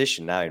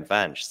competition now in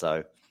Vange,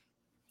 so.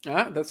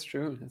 That's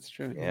true.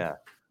 Yeah.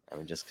 I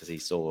mean, just because he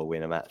saw her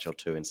win a match or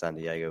two in San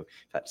Diego.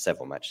 In fact,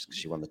 several matches because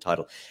she won the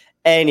title.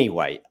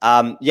 Anyway,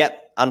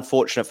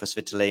 unfortunate for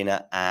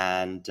Svitolina.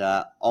 And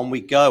on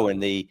we go.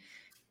 And the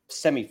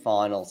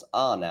semi-finals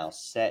are now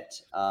set.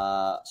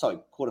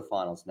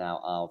 Quarterfinals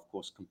now are, of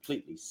course,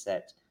 completely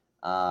set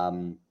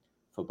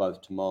for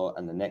both tomorrow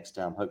and the next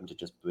day. I'm hoping to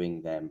just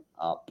bring them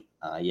up.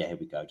 Here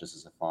we go, just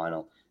as a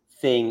final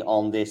thing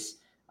on this.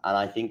 And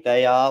I think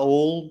they are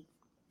all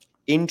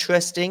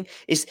interesting.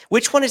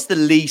 Which one is the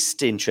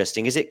least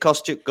interesting? Is it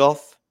Kostyuk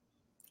Goff?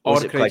 Or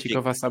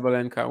Krejcikova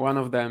Sabalenka? One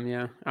of them,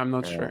 yeah. I'm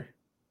not sure.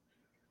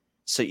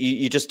 So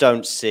you just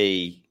don't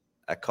see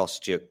a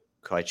Kostyuk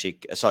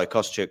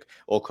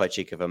or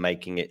Krejcikova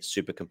making it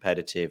super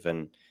competitive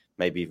and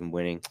maybe even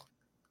winning?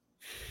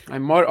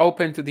 I'm more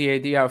open to the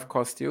idea of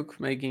Kostyuk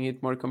making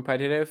it more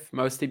competitive,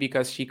 mostly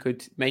because she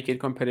could make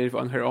it competitive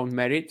on her own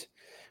merit.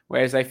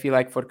 Whereas I feel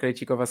like for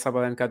Krejcikova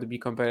Sabalenka to be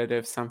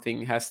competitive,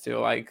 something has to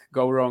like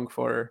go wrong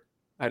for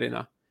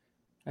Arina.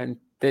 And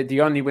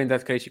the only win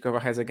that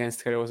Krejcikova has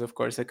against her was, of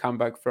course, a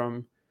comeback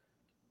from,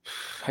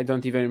 I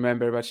don't even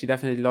remember, but she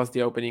definitely lost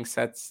the opening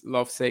sets,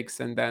 love 6,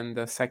 and then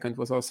the second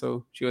was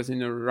also, she was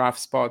in a rough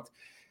spot.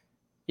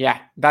 Yeah,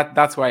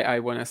 that's why I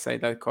want to say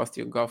that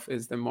Kostyuk Goff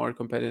is the more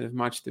competitive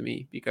match to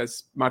me,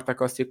 because Marta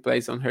Kostyuk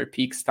plays on her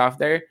peak stuff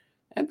there,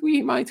 and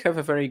we might have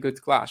a very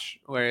good clash.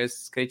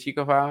 Whereas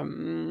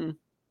Krejcikova,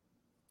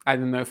 I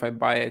don't know if I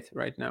buy it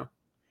right now.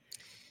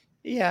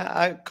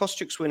 Yeah,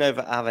 Kostyuk's win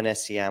over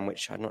Azarenka,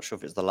 which I'm not sure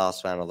if it's the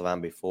last round or the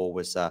round before,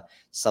 was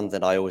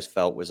something I always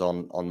felt was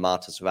on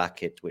Marta's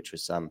racket, which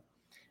was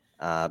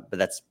but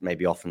that's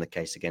maybe often the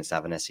case against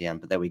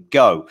Azarenka. But there we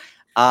go.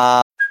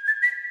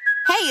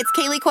 Hey, it's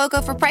Kaylee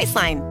Cuoco for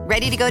Priceline.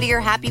 Ready to go to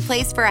your happy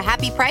place for a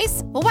happy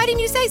price? Well, why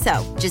didn't you say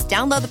so? Just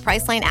download the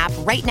Priceline app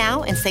right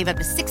now and save up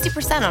to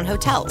 60% on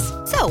hotels.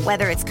 So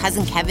whether it's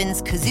Cousin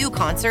Kevin's Kazoo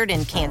Concert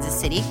in Kansas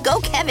City,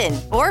 go Kevin,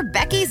 or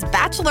Becky's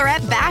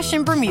Bachelorette Bash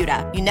in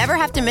Bermuda, you never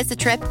have to miss a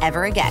trip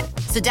ever again.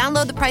 So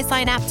download the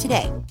Priceline app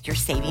today. Your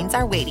savings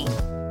are waiting.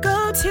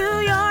 Go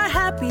to your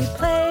happy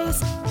place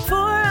for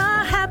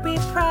a happy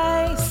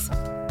price.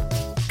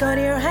 Go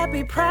to your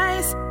happy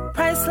price,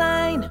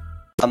 Priceline.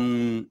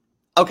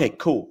 Okay,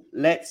 cool.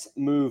 Let's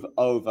move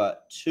over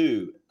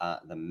to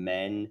the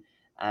men,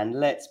 and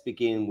let's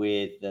begin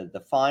with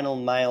the final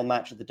male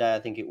match of the day. I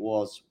think it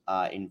was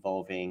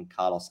involving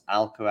Carlos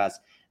Alcaraz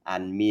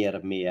and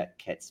Miomir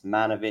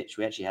Kecmanovic.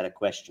 We actually had a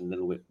question a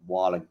little bit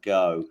while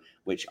ago,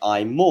 which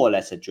I more or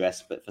less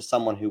addressed, but for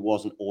someone who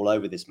wasn't all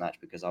over this match,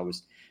 because I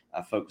was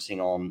focusing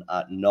on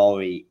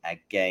Norrie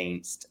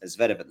against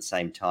Zverev at the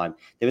same time.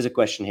 There was a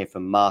question here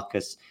from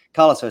Marcus.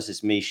 Carlos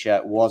versus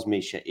Misha. Was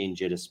Misha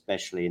injured,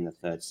 especially in the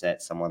third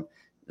set? Someone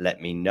let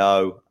me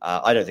know.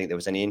 I don't think there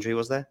was any injury,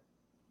 was there?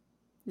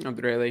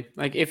 Not really.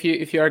 Like if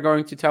you are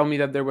going to tell me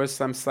that there was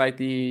some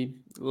slightly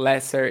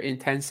lesser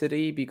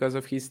intensity because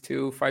of his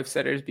 2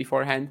 5-setters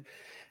beforehand,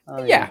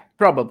 yeah,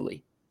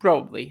 probably.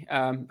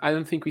 I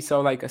don't think we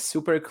saw like a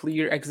super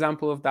clear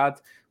example of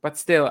that, but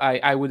still,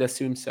 I would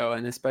assume so.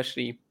 And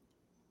especially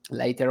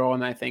later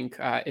on, I think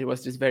it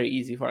was just very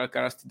easy for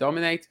Alcaraz to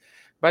dominate.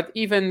 But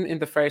even in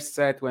the first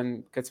set,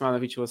 when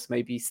Kecmanovic was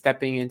maybe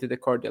stepping into the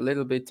court a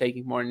little bit,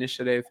 taking more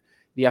initiative,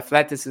 the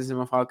athleticism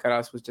of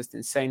Alcaraz was just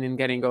insane in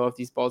getting all of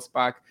these balls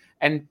back.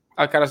 And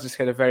Alcaraz just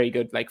had a very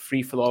good, like,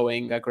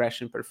 free-flowing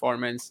aggression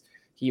performance.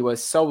 He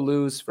was so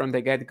loose from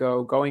the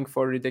get-go, going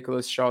for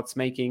ridiculous shots,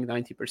 making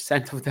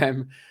 90% of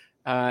them.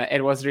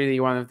 It was really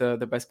one of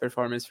the best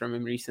performances from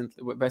him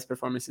recently, best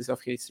performances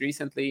of his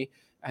recently.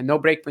 No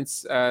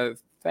breakpoints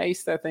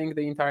faced, I think,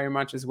 the entire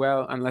match as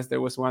well, unless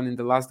there was one in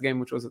the last game,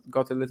 which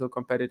got a little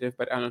competitive,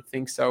 but I don't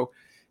think so.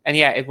 And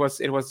yeah, it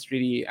was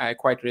really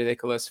quite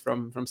ridiculous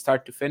from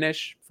start to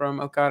finish from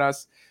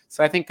Alcaraz.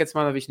 So I think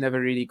Kecmanovic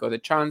never really got a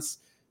chance.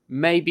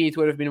 Maybe it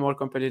would have been more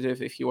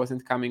competitive if he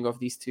wasn't coming off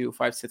these 2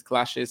 5-set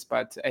clashes,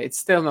 but it's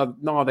still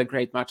not a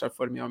great matchup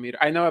for Miomir.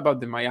 I know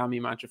about the Miami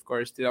match, of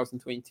course,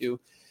 2022.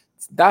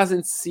 It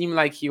doesn't seem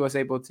like he was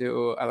able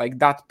to, like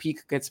that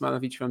peak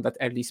Kecmanovic from that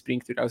early spring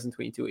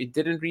 2022. It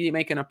didn't really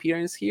make an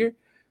appearance here.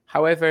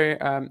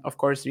 However, of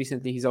course,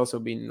 recently he's also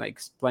been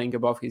like playing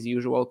above his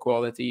usual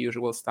quality,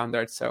 usual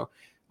standards. So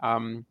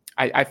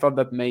I thought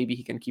that maybe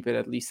he can keep it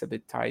at least a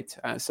bit tight.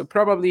 So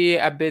probably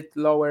a bit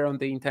lower on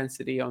the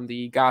intensity on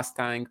the gas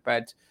tank,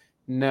 but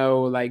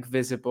no like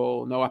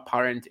visible, no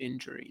apparent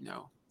injury,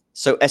 no.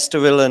 So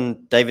Estoril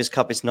and Davis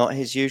Cup is not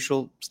his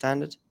usual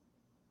standard?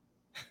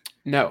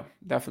 No,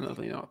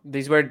 definitely not.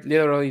 These were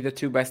literally the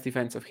two best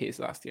events of his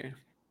last year.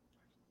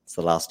 It's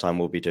the last time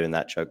we'll be doing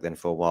that joke then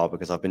for a while,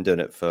 because I've been doing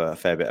it for a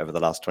fair bit over the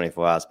last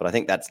 24 hours, but I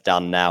think that's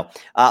done now.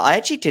 I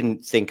actually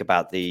didn't think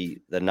about the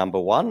number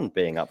one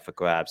being up for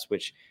grabs,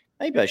 which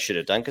maybe I should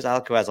have done, because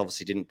Alcaraz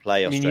obviously didn't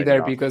play Australia. Me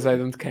neither, because I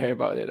don't care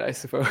about it, I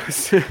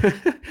suppose.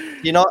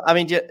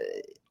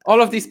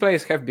 All of these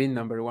players have been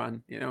number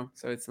one,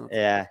 so it's not.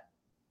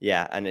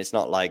 Yeah, and it's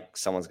not like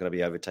someone's going to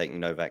be overtaking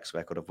Novak's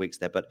record of weeks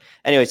there. But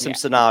anyway, some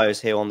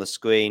scenarios here on the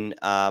screen.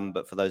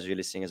 But for those of you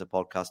listening as a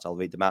podcast, I'll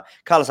read them out.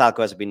 Carlos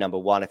Alcaraz would be number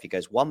one if he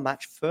goes one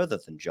match further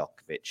than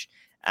Djokovic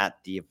at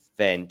the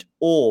event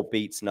or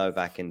beats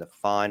Novak in the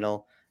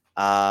final.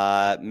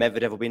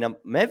 Medvedev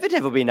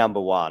will be number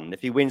one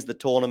if he wins the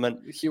tournament.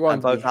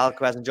 And both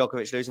Alcaraz and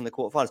Djokovic lose in the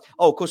quarterfinals.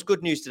 Oh, of course,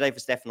 good news today for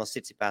Stefanos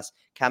Tsitsipas.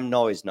 Cam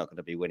Norrie is not going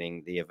to be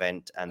winning the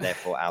event and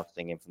therefore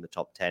outing him from the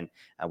top 10.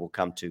 And we'll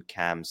come to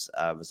Cam's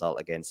result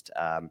against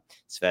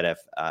Zverev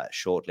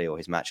shortly, or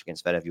his match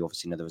against Zverev. You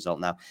obviously know the result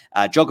now.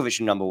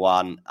 Djokovic number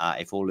one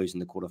if all lose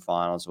in the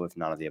quarterfinals, or if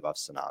none of the above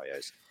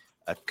scenarios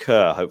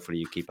occur. Hopefully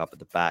you keep up at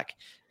the back.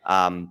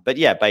 But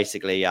yeah,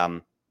 basically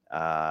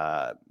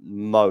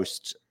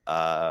most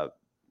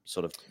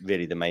sort of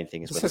really the main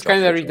thing is this is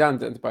kind of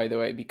redundant, by the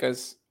way,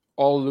 because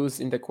all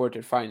lose in the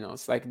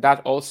quarterfinals, like that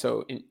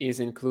also is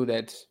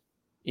included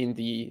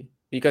in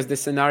because the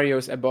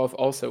scenarios above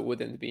also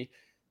wouldn't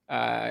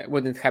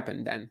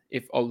happen then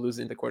if all lose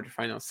in the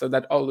quarterfinals. So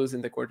that all lose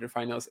in the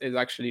quarterfinals is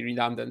actually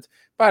redundant,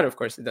 but of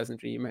course it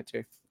doesn't really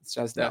matter. It's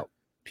just the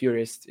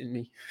purist in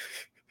me.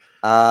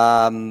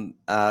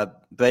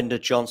 Brenda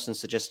Johnson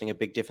suggesting a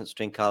big difference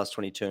between Carlos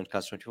 22 and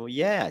Carlos 24.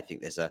 Yeah, I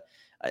think there's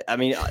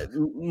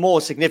more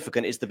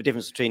significant is the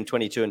difference between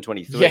 22 and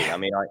 23. Yeah. I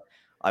mean,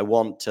 I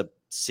want to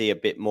see a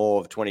bit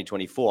more of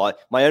 2024.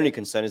 My only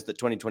concern is that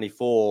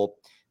 2024,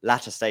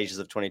 latter stages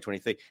of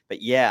 2023.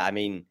 But yeah, I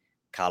mean,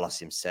 Carlos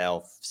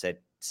himself said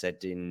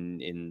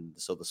in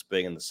sort of the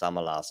spring and the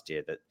summer last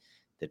year that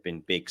there'd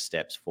been big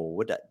steps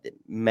forward. It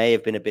may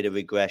have been a bit of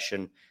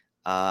regression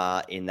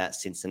in that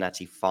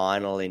Cincinnati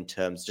final in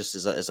terms just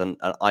as an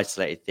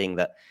isolated thing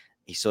that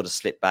he sort of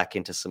slipped back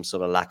into some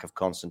sort of lack of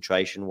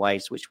concentration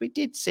ways, which we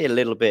did see a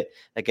little bit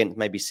against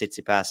maybe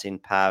Tsitsipas in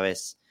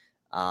Paris.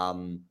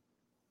 So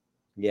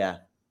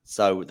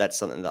that's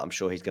something that I'm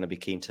sure he's going to be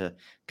keen to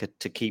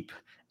keep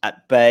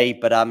at bay.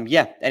 But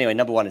anyway,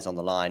 number one is on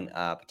the line,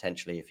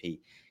 potentially if he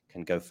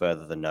can go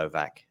further than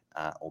Novak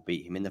or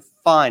beat him in the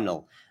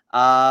final.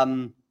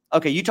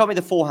 Okay, you told me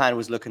the forehand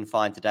was looking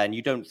fine today, and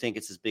you don't think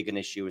it's as big an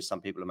issue as some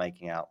people are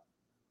making out.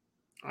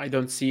 I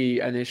don't see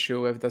an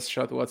issue with this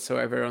shot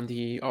whatsoever on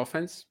the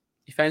offense.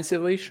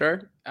 Defensively,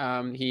 sure.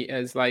 He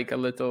is like a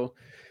little...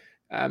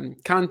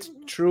 can't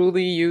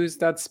truly use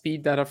that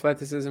speed, that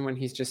athleticism when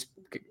he's just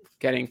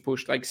getting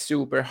pushed like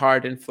super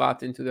hard and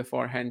flat into the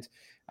forehand.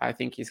 I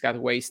think he's got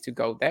ways to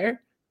go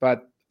there,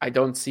 but I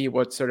don't see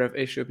what sort of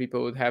issue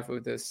people would have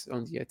with this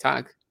on the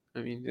attack.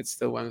 I mean, it's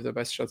still one of the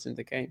best shots in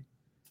the game.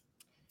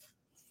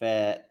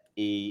 Fair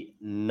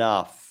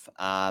enough.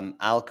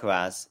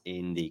 Alcaraz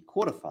in the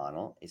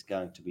quarterfinal is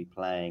going to be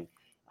playing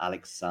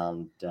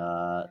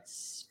Alexander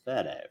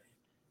Zverev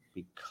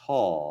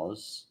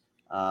because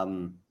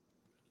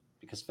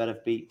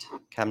Zverev beat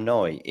Cam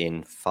Norrie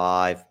in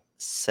 5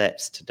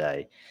 sets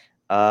today.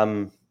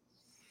 What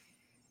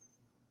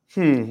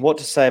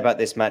to say about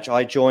this match?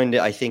 I joined it,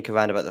 I think,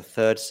 around about the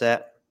 3rd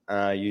set.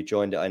 You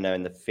joined it, I know,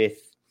 in the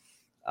 5th.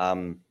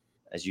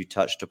 As you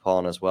touched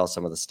upon as well,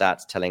 some of the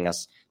stats telling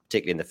us,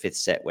 particularly in the 5th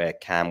set where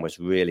Cam was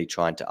really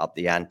trying to up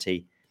the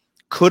ante.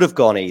 Could have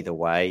gone either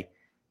way,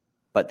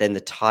 but then the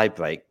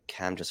tiebreak,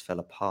 Cam just fell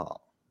apart.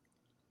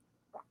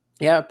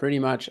 Yeah, pretty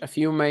much. A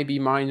few maybe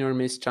minor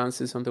missed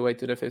chances on the way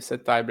to the 5th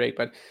set tiebreak,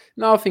 but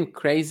nothing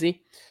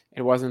crazy.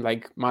 It wasn't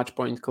like match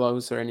point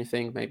close or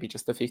anything, maybe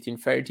just a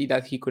 15-30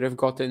 that he could have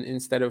gotten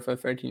instead of a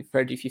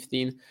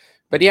 13-30-15.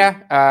 But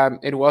yeah,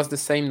 it was the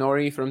same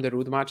Norrie from the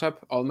Ruud matchup,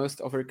 almost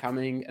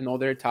overcoming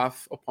another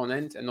tough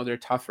opponent, another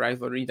tough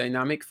rivalry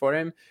dynamic for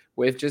him,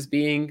 with just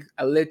being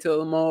a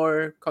little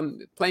more,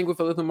 playing with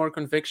a little more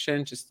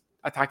conviction, just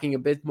attacking a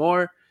bit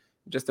more,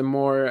 just a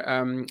more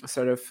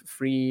sort of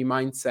free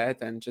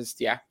mindset and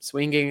just,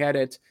 swinging at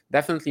it.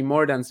 Definitely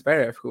more than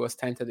Zverev, who was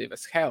tentative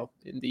as hell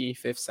in the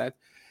 5th set.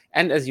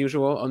 And as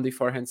usual, on the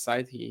forehand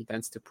side, he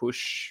tends to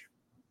push,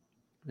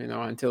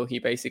 until he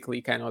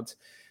basically cannot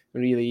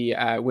really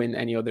win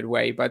any other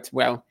way. But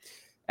well,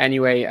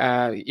 anyway,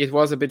 it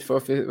was a bit of a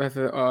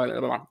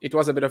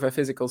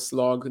physical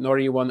slog.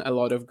 Norrie won a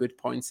lot of good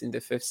points in the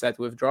 5th set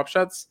with drop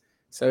shots,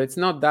 so it's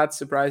not that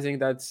surprising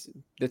that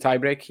the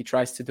tiebreak he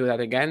tries to do that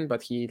again,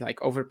 but he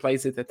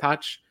overplays it a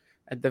touch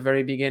at the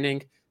very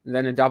beginning, and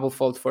then a double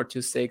fault for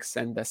 2-6,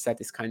 and the set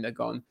is kind of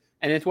gone.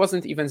 And it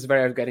wasn't even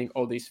Zverev getting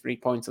all these 3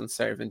 points on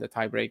serve in the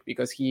tiebreak,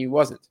 because he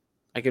wasn't.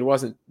 It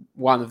wasn't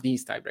one of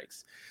these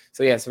tiebreaks.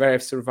 So yes,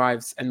 Zverev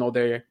survives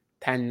another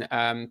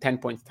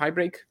 10-point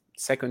tiebreak,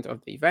 second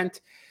of the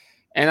event.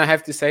 And I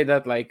have to say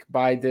that, like,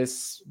 by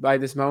this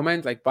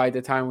moment, like by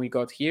the time we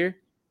got here,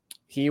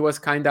 he was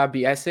kind of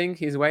BSing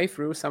his way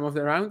through some of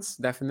the rounds,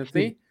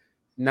 definitely.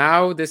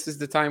 Now this is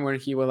the time where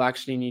he will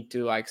actually need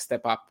to like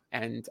step up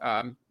and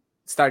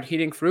start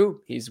hitting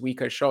through his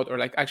weaker shot, or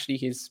like actually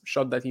his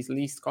shot that he's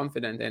least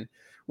confident in.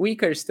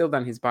 Weaker still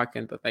than his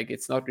backhand, but like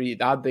it's not really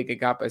that big a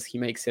gap as he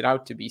makes it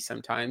out to be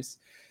sometimes.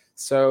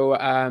 So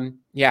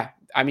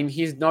I mean,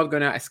 he's not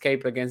going to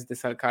escape against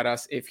this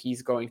Alcaraz if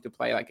he's going to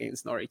play like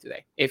against Norrie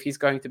today. If he's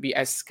going to be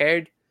as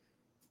scared,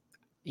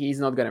 he's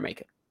not going to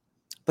make it.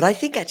 But I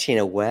think actually in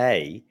a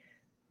way,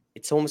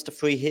 it's almost a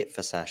free hit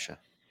for Sasha.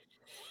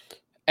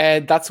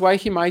 That's why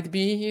he might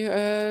be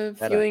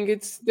feeling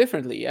it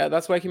differently. Yeah,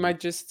 that's why he might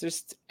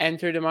just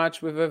enter the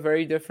match with a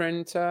very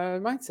different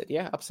mindset.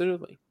 Yeah,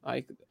 absolutely.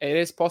 Like, it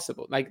is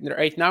possible. Like,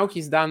 right now,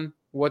 he's done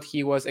what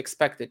he was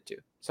expected to.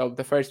 So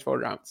the first 4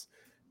 rounds,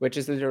 which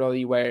is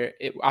literally where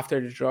after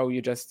the draw,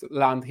 you just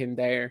land him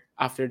there.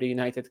 After the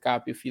United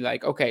Cup, you feel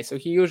like, okay, so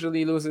he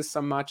usually loses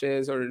some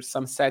matches or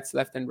some sets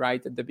left and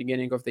right at the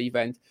beginning of the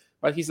event,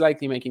 but he's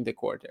likely making the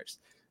quarters.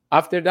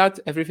 After that,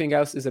 everything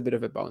else is a bit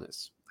of a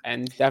bonus.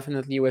 And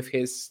definitely with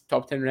his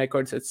top 10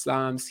 records at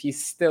slams,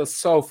 he's still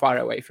so far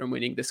away from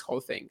winning this whole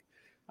thing.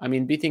 I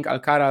mean, beating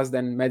Alcaraz,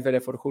 then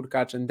Medvedev or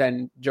Hurkacz, and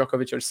then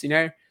Djokovic or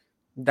Sinner,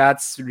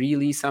 that's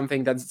really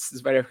something that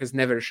Zverev has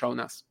never shown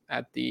us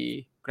at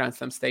the Grand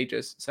Slam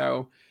stages.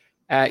 So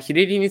he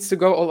really needs to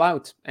go all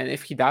out. And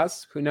if he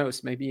does, who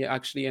knows, maybe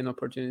actually an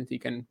opportunity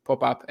can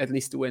pop up at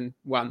least to win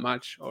one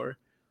match or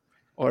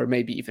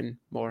maybe even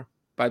more.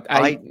 But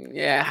I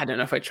don't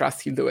know if I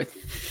trust he'll do it.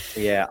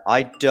 Yeah,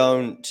 I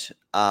don't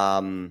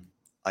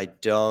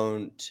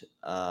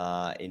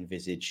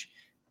envisage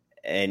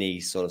any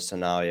sort of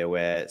scenario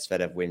where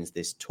Zverev wins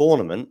this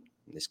tournament.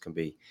 This can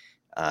be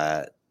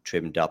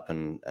trimmed up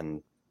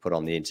and put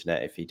on the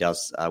internet if he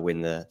does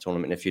win the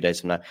tournament in a few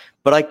days from now.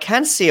 But I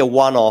can see a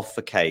one-off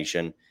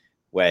occasion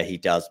where he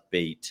does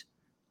beat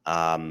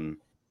Alcaraz,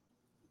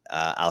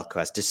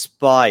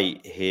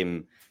 despite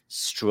him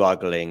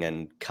struggling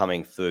and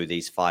coming through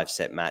these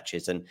 5-set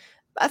matches. And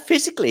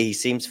physically, he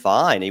seems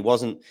fine. He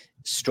wasn't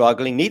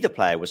struggling. Neither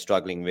player was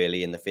struggling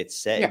really in the 5th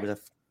set. Yeah. It was a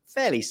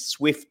fairly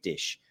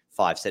swiftish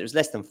 5-set. It was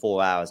less than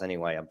 4 hours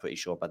anyway. I'm pretty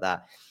sure about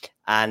that.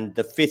 And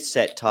the 5th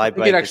set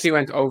tiebreak. It actually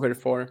went over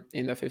 4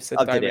 in the 5th set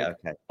tiebreak.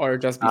 Okay. Or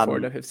just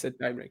before the 5th set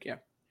tiebreak, yeah.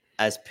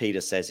 As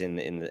Peter says in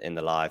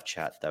the live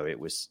chat, though, it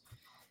was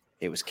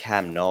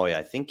Cam Norrie.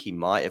 I think he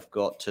might have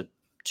got to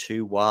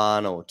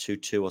 2-1 or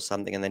 2-2 or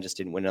something, and then just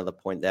didn't win another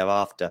point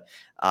thereafter.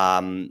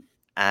 Or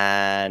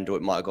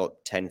it might have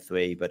got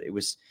 10-3, but it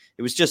was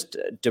just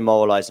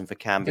demoralizing for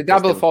Cam. The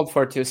double fault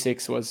for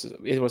 2-6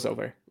 was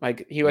over.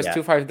 Like, he was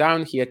 2-5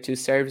 down, he had 2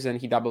 serves, and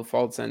he double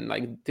faults, and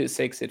like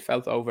 2-6, it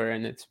felt over,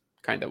 and it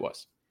kind of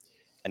was.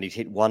 And he'd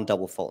hit 1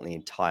 double fault in the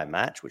entire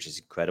match, which is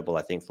incredible,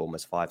 I think, for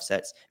almost 5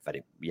 sets. In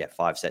fact,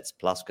 5 sets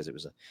plus, because it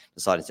was a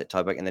deciding set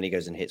tiebreak. And then he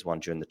goes and hits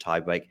 1 during the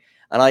tiebreak.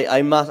 And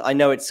I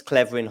know it's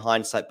clever in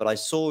hindsight, but I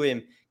saw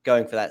him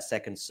going for that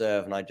second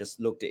serve, and I just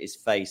looked at his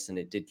face, and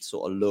it did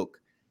sort of look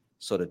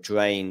sort of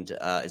drained,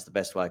 is the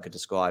best way I could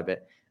describe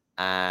it.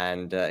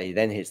 And he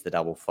then hits the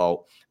double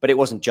fault. But it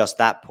wasn't just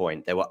that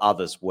point. There were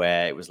others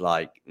where it was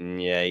like,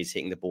 he's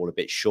hitting the ball a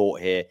bit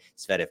short here.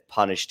 Zverev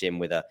punished him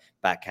with a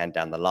backhand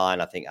down the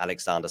line. I think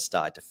Alexander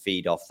started to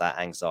feed off that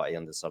anxiety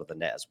on the side of the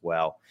net as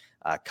well.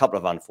 A couple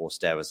of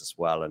unforced errors as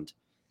well. And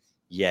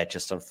yeah,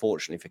 just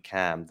unfortunately for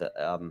Cam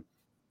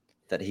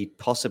that he'd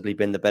possibly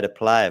been the better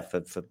player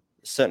for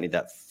certainly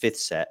that 5th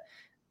set.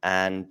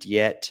 And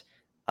yet,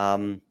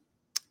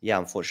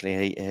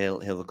 unfortunately,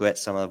 he'll regret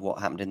some of what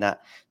happened in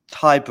that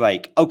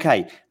tiebreak.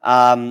 Okay,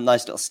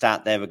 nice little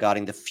stat there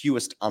regarding the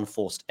fewest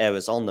unforced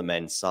errors on the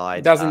men's side.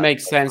 It doesn't make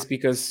sense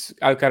because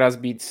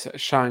Alcaraz beat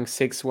Shang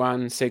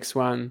 6-1,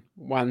 6-1,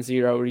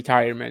 1-0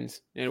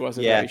 retirement. It was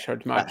a very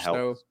short match.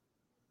 So,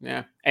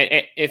 yeah,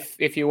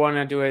 if you want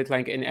to do it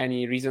like in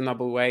any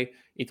reasonable way,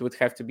 it would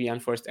have to be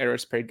unforced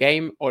errors per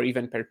game or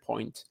even per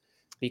point,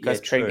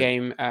 because per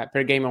game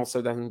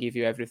also doesn't give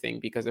you everything,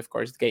 because of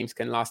course games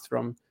can last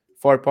from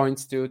 4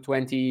 points to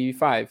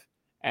 25,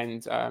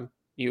 and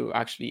you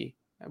actually,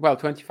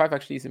 25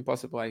 actually is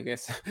impossible, I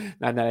guess,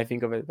 now that I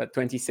think of it, but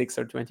 26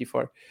 or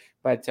 24.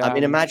 But I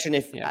mean, imagine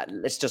if,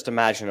 let's just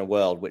imagine a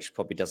world which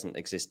probably doesn't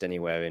exist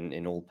anywhere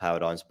in all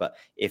paradigms, but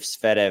if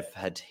Zverev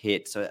had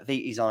hit, so I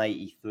think he's on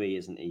 83,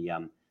 isn't he,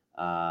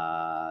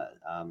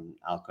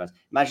 Alcaraz?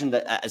 Imagine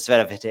that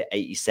Zverev had hit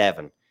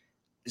 87.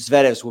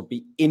 Zverev's would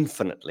be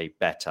infinitely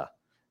better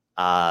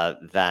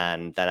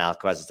than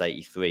Alcaraz's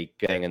 83,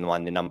 going in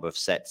the number of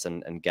sets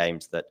and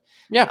games that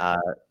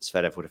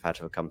Zverev would have had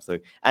to have come through.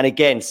 And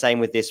again, same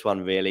with this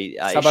one, really.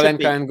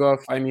 Sabalenka and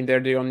Goff, I mean, they're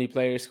the only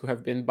players who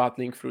have been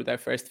battling through their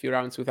first few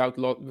rounds without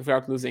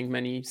losing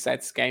many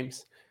sets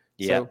games.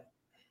 So,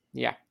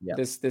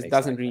 this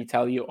doesn't really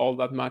tell you all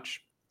that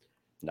much.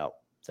 No,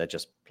 they're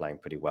just playing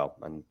pretty well.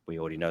 And we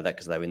already know that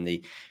because they're in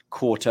the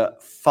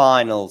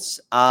quarterfinals.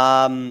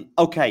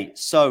 Okay,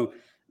 so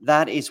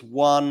that is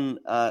one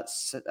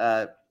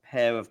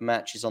pair of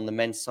matches on the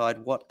men's side.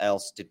 What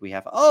else did we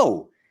have?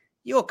 Oh,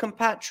 your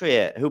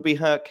compatriot, who'll be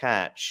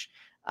Hurkacz.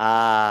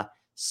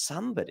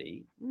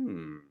 Somebody,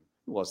 who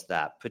was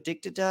that?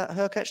 Predicted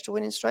Hurkacz to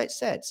win in straight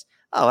sets.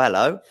 Oh,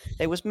 hello.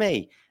 It was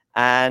me.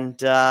 And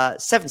 7-6,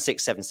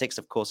 7-6,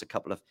 of course, a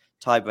couple of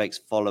tie breaks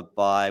followed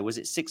by, was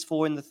it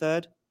 6-4 in the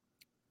third?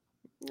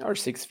 Or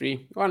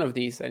 6-3. One of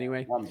these,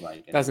 anyway. One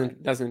break.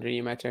 Doesn't really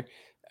matter.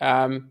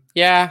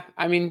 Yeah,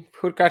 I mean,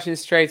 Hurkacz in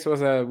straights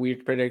was a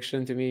weird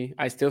prediction to me.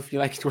 I still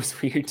feel like it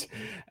was weird.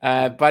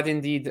 But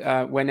indeed,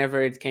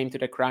 whenever it came to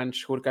the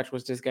crunch, Hurkacz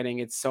was just getting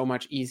it so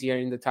much easier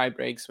in the tie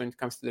breaks when it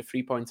comes to the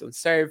 3 points on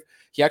serve.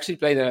 He actually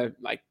played a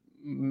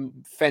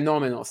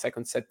phenomenal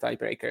second set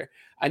tiebreaker.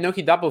 I know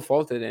he double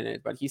faulted in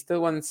it, but he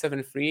still won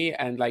 7-3,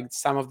 and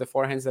some of the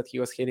forehands that he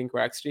was hitting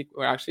were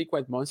actually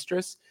quite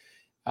monstrous.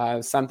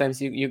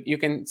 Sometimes you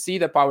can see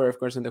the power, of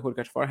course, on the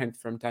Hurkacz forehand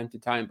from time to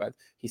time, but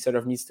he sort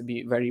of needs to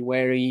be very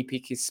wary,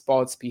 pick his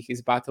spots, pick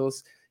his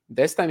battles.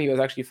 This time he was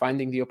actually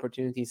finding the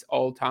opportunities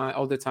all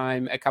the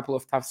time. A couple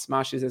of tough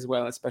smashes as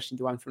well, especially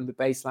the one from the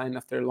baseline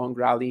after a long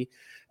rally.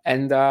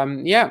 And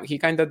he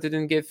kind of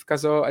didn't give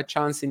Kazo a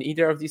chance in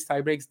either of these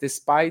tiebreaks,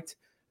 despite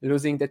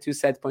losing the 2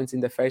 set points in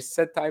the first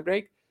set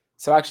tiebreak.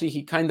 So actually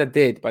he kind of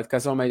did, but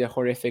Kazo made a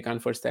horrific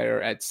unforced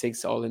error at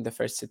 6-all in the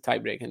first set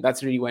tiebreak, and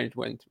that's really when it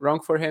went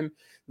wrong for him.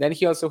 Then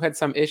he also had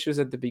some issues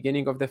at the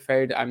beginning of the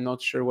third. I'm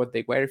not sure what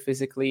they were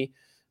physically,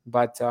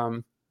 but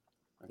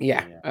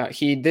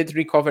he did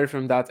recover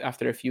from that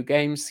after a few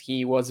games.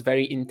 He was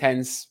very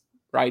intense,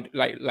 right,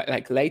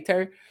 like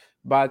later,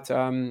 but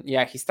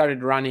he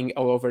started running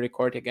all over the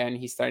court again.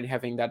 He started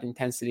having that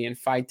intensity and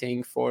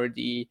fighting for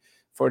the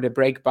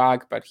break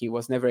back, but he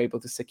was never able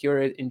to secure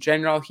it. In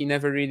general, he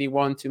never really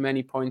won too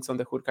many points on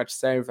the Hurkacz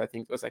serve. I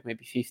think it was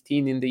maybe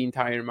 15 in the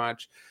entire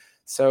match.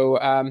 So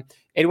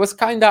it was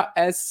kind of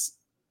as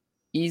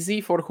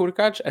easy for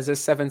Hurkacz as a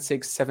 7-6,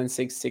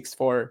 7-6,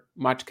 6-4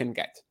 match can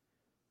get.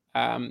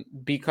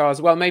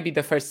 Because, maybe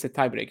the first set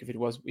tiebreak,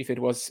 if it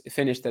was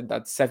finished at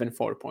that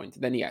 7-4 point,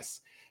 then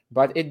yes.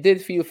 But it did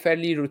feel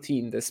fairly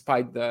routine,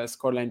 despite the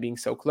scoreline being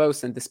so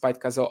close, and despite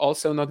Kazo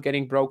also not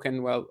getting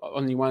broken,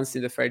 only once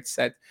in the third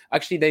set.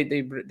 Actually,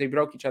 they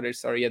broke each other,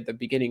 at the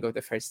beginning of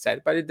the first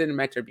set, but it didn't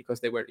matter because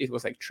it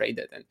was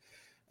traded, and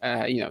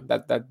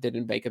that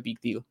didn't make a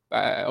big deal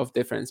of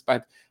difference.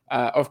 But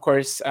of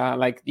course,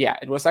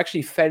 it was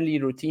actually fairly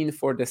routine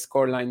for the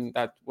scoreline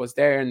that was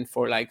there, and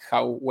for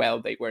how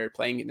well they were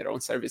playing in their own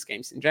service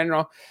games in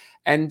general.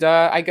 And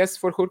I guess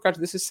for Hurkacz,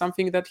 this is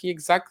something that he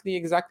exactly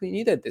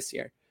needed this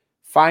year.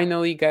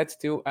 Finally get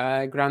to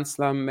a Grand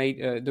Slam,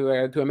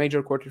 to a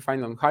major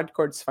quarterfinal on hard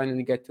courts,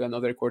 finally get to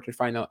another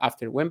quarterfinal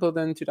after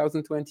Wimbledon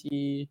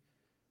 2021,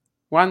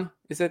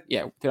 is it?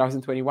 Yeah,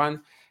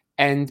 2021.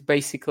 And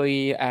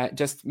basically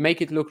just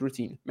make it look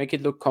routine, make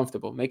it look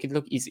comfortable, make it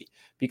look easy.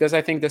 Because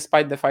I think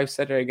despite the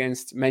 5-setter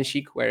against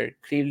Menchik, where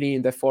clearly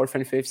in the 4th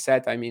and 5th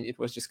set, it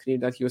was just clear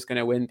that he was going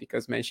to win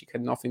because Menchik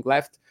had nothing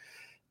left,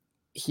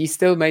 he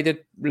still made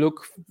it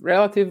look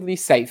relatively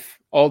safe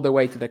all the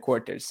way to the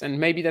quarters. And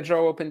maybe the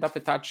draw opened up a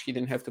touch. He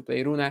didn't have to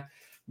play Rune.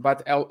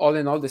 But all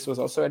in all, this was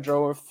also a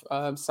draw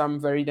of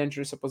some very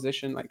dangerous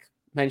opposition, like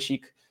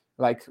Menchik,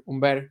 like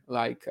Umber,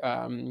 like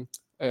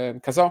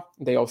Kazo.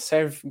 They all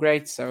serve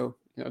great. So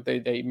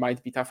they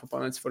might be tough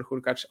opponents for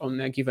Hurkacz on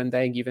a given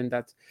day, given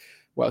that,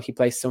 he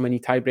plays so many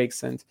tie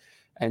breaks and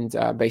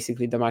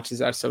basically the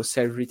matches are so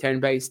serve return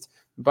based.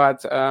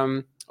 But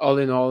all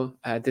in all,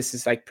 this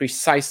is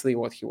precisely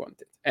what he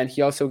wanted. And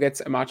he also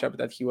gets a matchup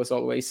that he was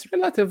always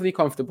relatively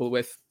comfortable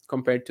with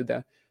compared to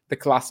the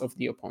class of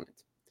the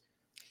opponent.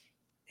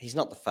 He's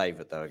not the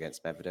favorite, though,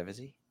 against Medvedev, is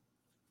he?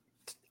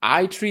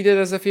 I treat it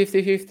as a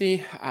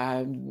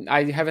 50-50.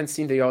 I haven't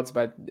seen the odds,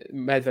 but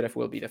Medvedev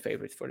will be the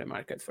favorite for the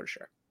market for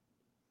sure.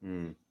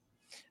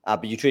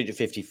 But you treat it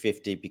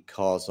 50-50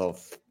 because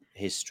of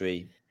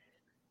history,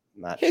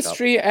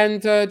 history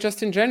and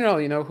just in general,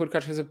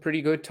 Hurkacz has a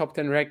pretty good top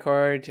 10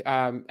 record.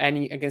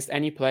 Against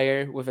any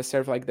player with a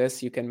serve like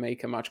this, you can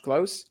make a match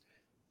close.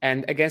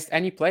 And against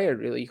any player,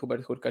 really,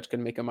 Hubert Hurkacz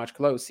can make a match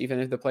close, even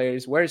if the player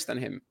is worse than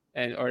him,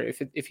 or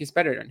if he's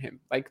better than him.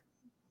 Like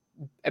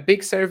a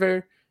big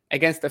server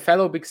against a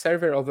fellow big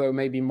server, although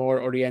maybe more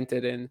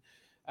oriented in,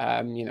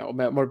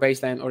 more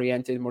baseline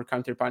oriented, more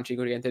counter punching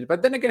oriented.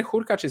 But then again,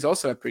 Hurkacz is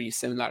also a pretty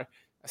similar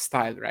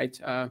style, right?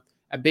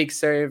 A big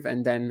serve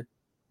and then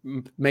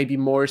maybe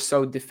more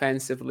so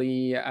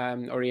defensively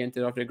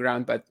oriented off the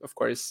ground, but of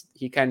course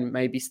he can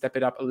maybe step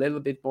it up a little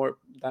bit more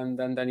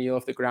than Daniil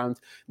off the ground.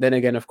 Then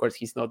again, of course,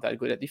 he's not that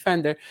good a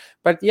defender.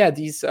 But yeah,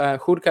 these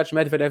Hurkacz,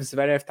 Medvedev,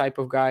 Zverev type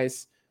of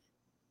guys,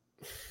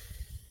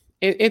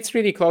 it's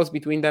really close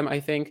between them, I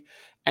think.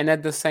 And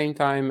at the same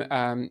time,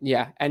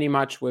 any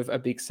match with a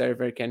big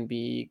server can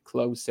be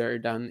closer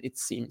than it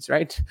seems,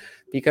 right?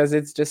 Because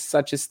it's just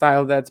such a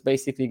style that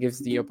basically gives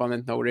the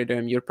opponent no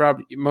rhythm. You're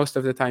probably, most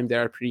of the time, they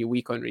are pretty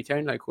weak on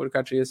return, like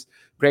Hurkacz is,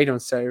 great on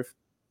serve.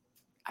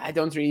 I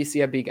don't really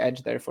see a big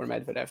edge there for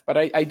Medvedev. But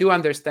I do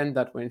understand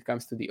that when it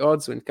comes to the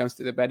odds, when it comes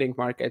to the betting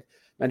market,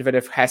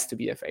 Medvedev has to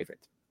be a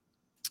favorite.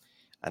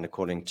 And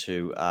according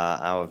to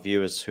our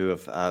viewers who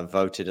have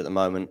voted at the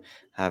moment,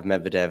 have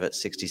Medvedev at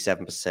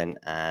 67%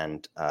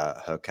 and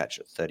Hurkacz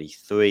at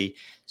 33%.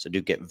 So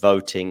do get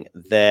voting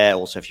there.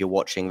 Also, if you're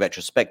watching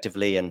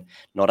retrospectively and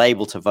not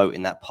able to vote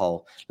in that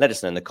poll, let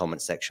us know in the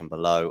comment section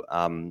below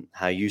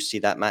how you see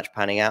that match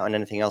panning out and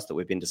anything else that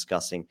we've been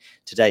discussing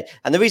today.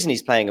 And the reason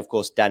he's playing, of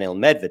course, Daniil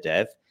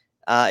Medvedev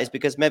is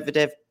because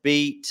Medvedev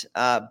beat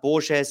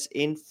Borges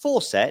in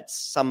 4 sets.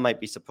 Some might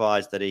be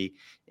surprised that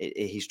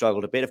he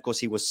struggled a bit. Of course,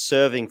 he was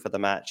serving for the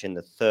match in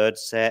the 3rd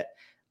set,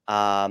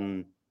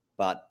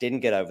 but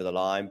didn't get over the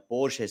line.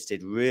 Borges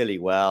did really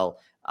well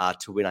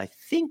to win, I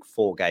think,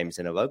 4 games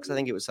in a row, because I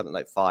think it was something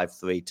like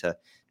 5-3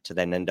 to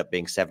then end up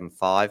being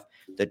 7-5.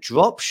 The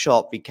drop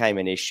shot became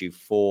an issue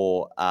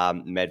for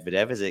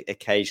Medvedev, as it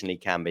occasionally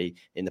can be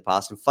in the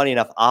past. And funny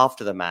enough,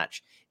 after the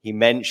match, he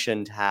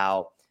mentioned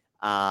how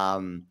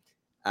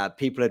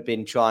people had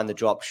been trying the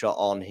drop shot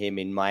on him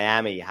in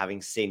Miami,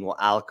 having seen what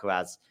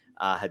Alcaraz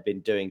had been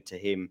doing to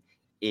him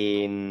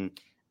in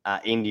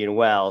Indian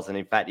Wells. And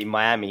in fact, in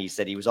Miami, he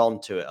said he was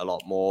onto it a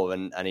lot more,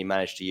 and he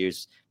managed to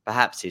use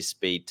perhaps his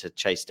speed to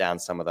chase down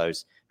some of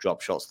those drop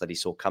shots that he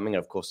saw coming.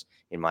 And of course,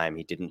 in Miami,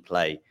 he didn't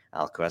play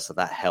Alcaraz, so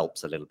that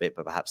helps a little bit.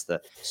 But perhaps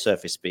the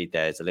surface speed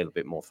there is a little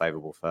bit more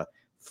favorable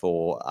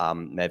for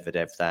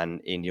Medvedev than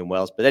Indian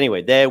Wells. But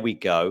anyway, there we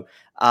go.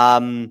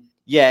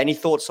 Any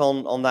thoughts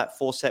on that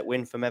 4-set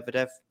win for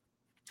Medvedev?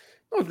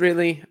 Not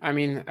really. I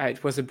mean,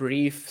 it was a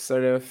brief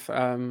sort of,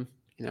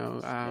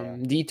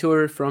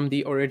 detour from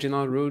the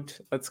original route,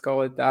 let's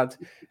call it that.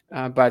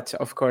 But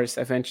of course,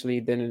 eventually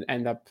didn't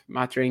end up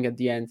mattering at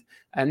the end.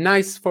 And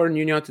nice for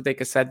Nuno to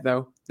take a set,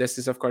 though. This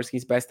is, of course,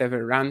 his best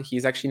ever run.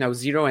 He's actually now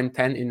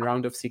 0-10 in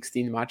round of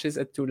 16 matches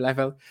at tour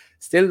level.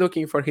 Still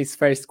looking for his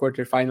first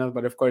quarterfinal,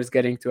 but of course,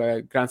 getting to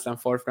a Grand Slam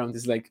 4th round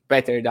is like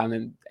better than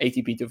an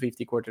ATP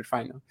 250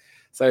 quarterfinal.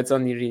 So it's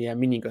only really a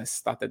meaningless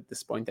stat at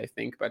this point, I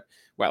think. But,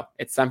 well,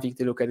 it's something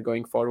to look at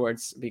going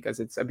forwards,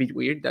 because it's a bit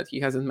weird that he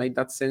hasn't made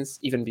that since.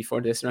 Even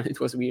before this run, it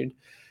was weird.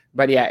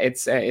 But yeah,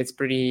 it's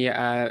pretty.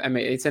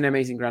 It's an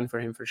amazing run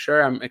for him for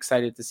sure. I'm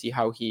excited to see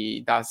how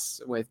he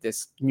does with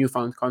this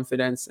newfound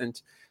confidence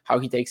and how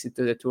he takes it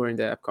to the tour in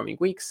the upcoming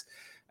weeks.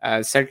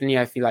 Certainly,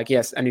 I feel like,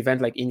 yes, an event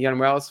like Indian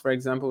Wells, for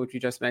example, which you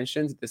just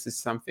mentioned, this is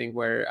something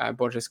where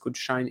Borges could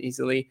shine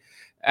easily.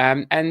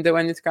 And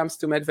when it comes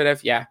to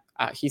Medvedev,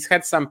 he's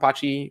had some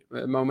patchy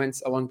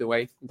moments along the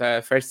way.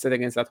 The first set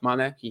against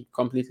Atmane, he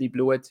completely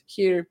blew it.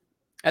 Here,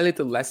 a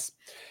little less.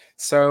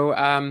 So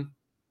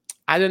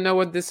I don't know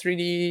what this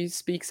really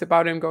speaks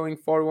about him going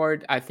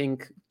forward. I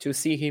think to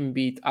see him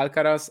beat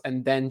Alcaraz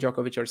and then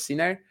Djokovic or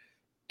Sinner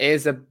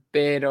is a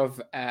bit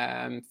of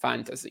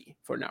fantasy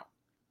for now.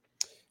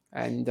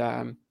 And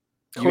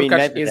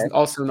Hurkacz is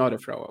also not a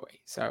throwaway.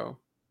 So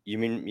you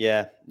mean,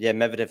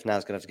 Medvedev now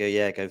is going to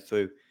have to go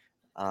through.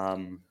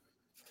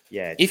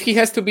 If he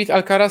has to beat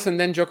Alcaraz and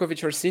then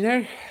Djokovic or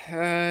Sinner,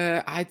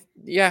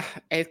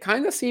 it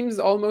kind of seems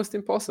almost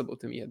impossible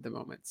to me at the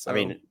moment. So, I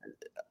mean,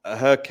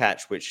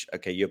 Hurkacz, which,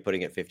 okay, you're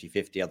putting it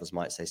 50-50, others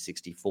might say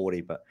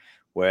 60-40, but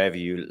wherever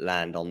you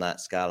land on that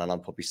scale, and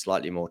I'm probably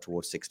slightly more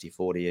towards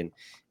 60-40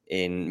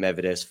 in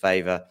Medvedev's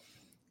favor,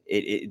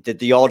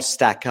 the odds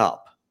stack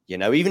up. You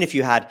know, even if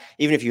you had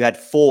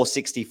 4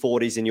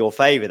 60-40s in your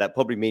favor, that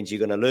probably means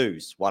you're going to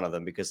lose one of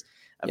them, because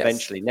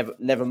eventually,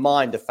 never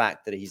mind the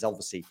fact that he's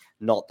obviously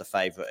not the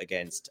favorite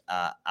against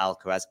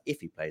Alcaraz, if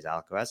he plays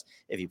Alcaraz,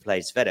 if he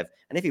plays Zverev.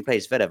 And if he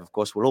plays Zverev, of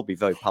course, we'll all be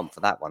very pumped for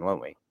that one,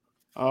 won't we?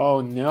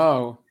 Oh,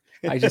 no.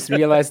 I just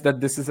realized that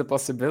this is a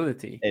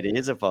possibility. It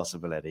is a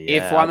possibility.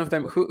 If one of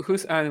them,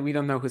 who's we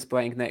don't know who's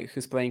playing next,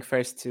 who's playing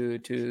first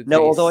to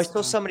No, although I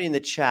saw somebody in the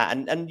chat,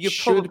 and you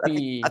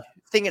probably, I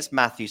think it's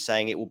Matthew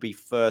saying it will be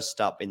first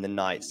up in the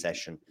night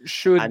session.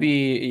 Should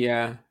be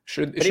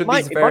Zverev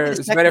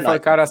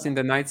Alcaraz in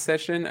the night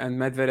session and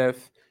Medvedev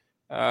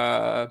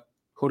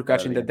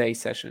Hurkacz in the day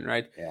session,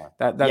 right? Yeah.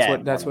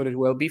 That's what it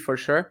will be for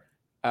sure.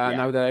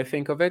 Now that I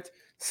think of it.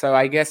 So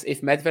I guess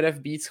if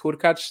Medvedev beats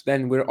Hurkacz,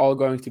 then we're all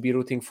going to be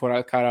rooting for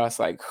Alcaraz,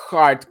 like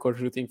hardcore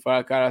rooting for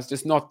Alcaraz,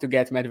 just not to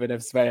get Medvedev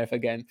Zverev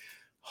again.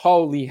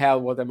 Holy hell,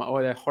 what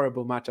a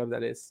horrible matchup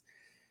that is.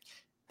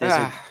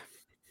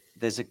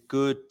 There's a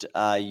good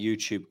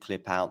YouTube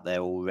clip out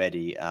there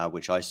already,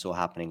 which I saw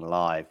happening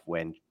live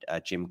when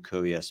Jim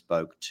Courier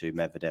spoke to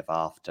Medvedev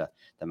after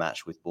the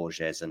match with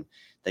Borges, and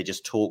they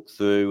just talked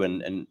through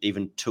and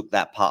even took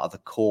that part of the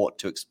court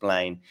to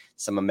explain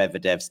some of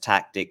Medvedev's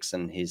tactics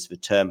and his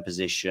return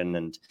position,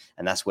 and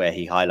that's where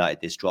he highlighted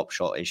this drop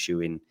shot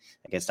issue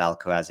against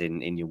Alcaraz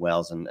in Indian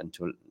Wells and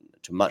to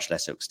a much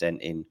lesser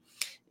extent in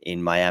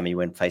Miami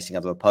when facing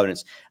other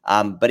opponents.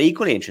 But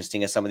equally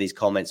interesting are some of these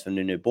comments from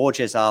Nuno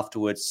Borges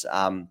afterwards,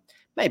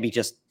 maybe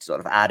just sort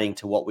of adding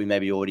to what we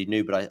maybe already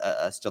knew, but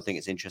I still think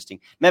it's interesting.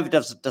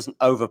 Medvedev doesn't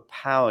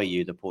overpower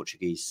you, the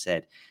Portuguese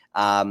said.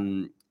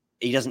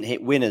 He doesn't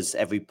hit winners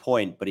every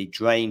point, but he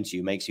drains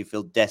you, makes you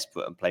feel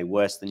desperate and play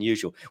worse than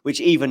usual, which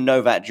even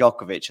Novak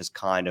Djokovic has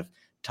kind of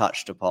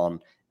touched upon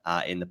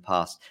in the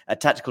past.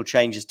 Tactical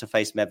changes to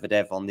face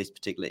Medvedev on this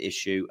particular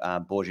issue.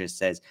 Borges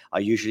says, I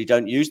usually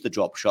don't use the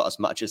drop shot as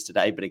much as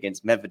today, but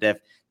against Medvedev,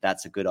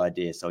 that's a good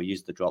idea. So I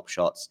used the drop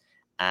shots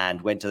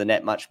and went to the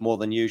net much more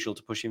than usual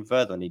to push him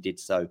further. And he did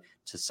so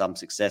to some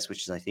success,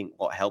 which is, I think,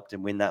 what helped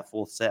him win that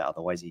third set.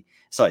 Otherwise,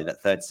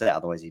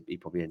 he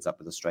probably ends up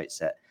with a straight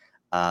set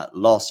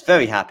loss.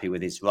 Very happy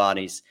with his run.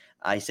 He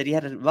said he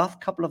had a rough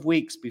couple of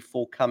weeks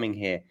before coming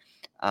here.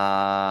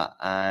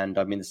 And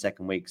I'm in the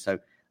second week. So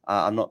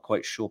I'm not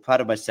quite sure. Proud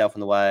of myself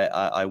and the way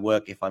I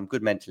work. If I'm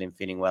good mentally and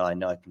feeling well, I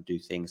know I can do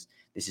things.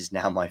 This is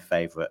now my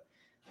favorite.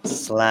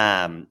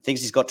 Slam.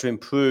 Thinks he's got to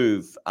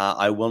improve.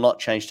 I will not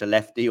change to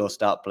lefty or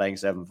start playing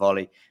 7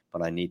 volley,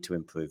 but I need to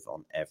improve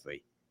on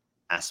every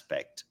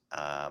aspect,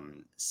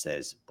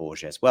 says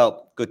Borges.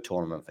 Well, good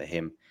tournament for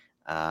him,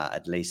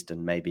 at least,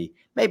 and maybe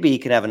he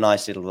can have a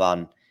nice little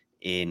run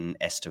in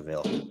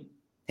Estoril.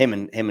 Him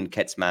and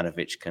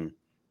Kecmanovic can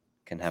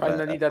have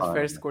finally that fun.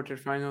 First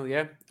quarterfinal.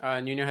 Yeah,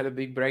 Nuno had a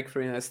big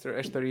breakthrough in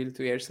Estoril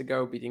 2 years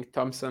ago, beating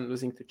Thompson,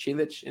 losing to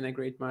Cilic in a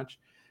great match.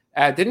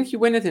 Didn't he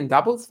win it in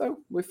doubles though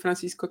with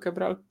Francisco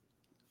Cabral?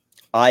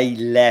 I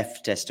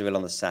left Estoril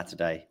on the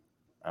Saturday.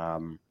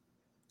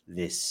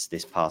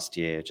 This past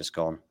year, just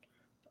gone.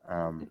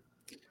 I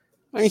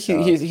mean,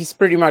 he's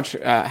pretty much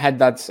had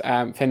that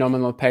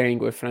phenomenal pairing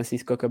with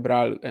Francisco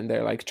Cabral, and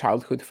they're like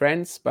childhood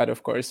friends. But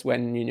of course,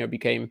 when Nuno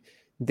became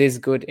this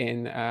good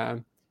in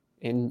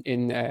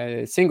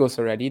singles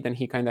already, then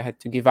he kind of had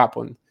to give up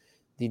on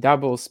the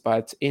doubles.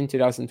 But in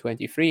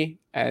 2023,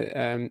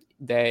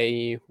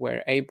 they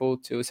were able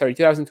to.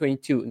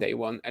 2022, they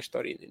won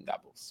Estoril in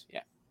doubles.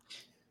 Yeah.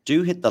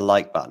 Do hit the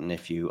like button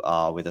if you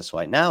are with us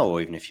right now,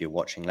 or even if you're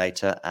watching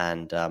later,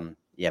 and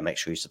make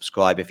sure you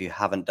subscribe if you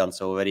haven't done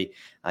so already.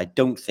 I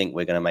don't think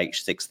we're going to make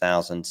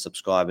 6,000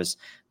 subscribers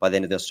by the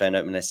end of the Australian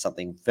Open unless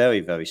something very,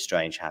 very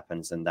strange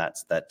happens, and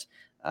that's that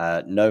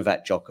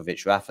Novak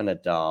Djokovic, Rafa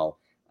Nadal,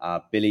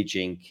 Billie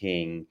Jean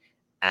King,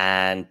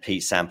 and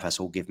Pete Sampras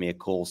will give me a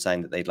call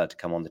saying that they'd like to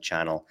come on the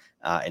channel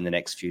in the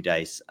next few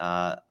days.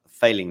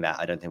 Failing that,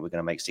 I don't think we're going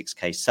to make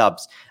 6K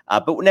subs,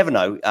 but we'll never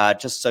know.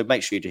 Just so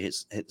make sure you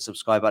hit the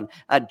subscribe button.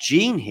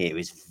 Gene here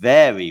is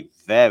very,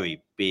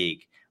 very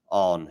big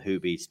on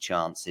Hubie's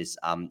chances,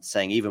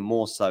 saying even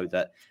more so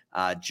that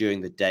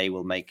during the day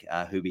will make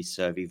Hubie's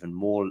serve even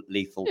more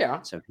lethal.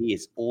 Yeah. So he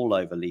is all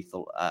over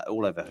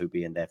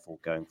Hubie, and therefore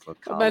going for a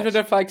Carlos.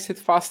 Medvedev likes it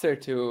faster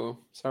too,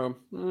 so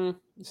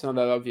it's not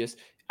that obvious.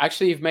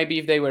 Actually,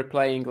 if they were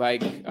playing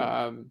like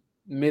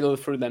middle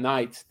through the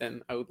night,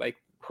 then I would like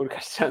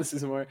Hurkacz's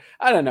chances more.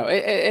 I don't know.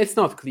 It's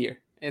not clear.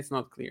 It's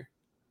not clear.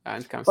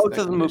 And both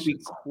of them will be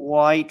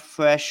quite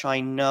fresh. I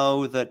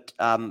know that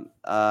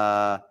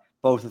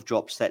both have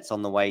dropped sets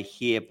on the way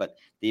here, but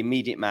the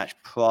immediate match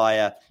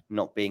prior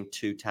not being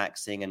too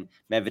taxing, and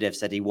Medvedev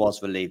said he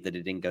was relieved that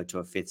it didn't go to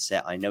a 5th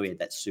set. I know he had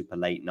that super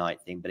late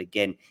night thing, but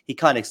again, he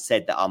kind of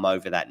said that I'm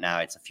over that now.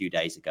 It's a few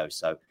days ago,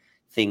 so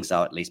things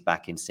are at least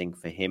back in sync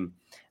for him.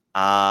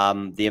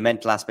 The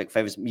mental aspect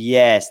favors.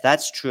 Yes,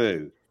 that's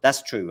true.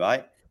 That's true,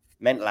 right?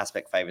 Mental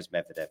aspect favors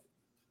Medvedev.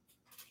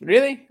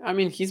 Really? I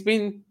mean, he's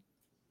been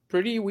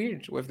pretty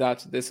weird with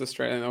that this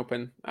Australian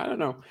Open. I don't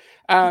know.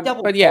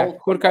 But yeah,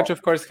 Hurkacz,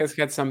 of course, has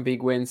had some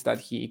big wins that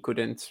he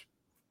couldn't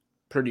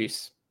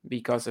produce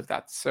because of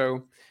that.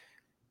 So,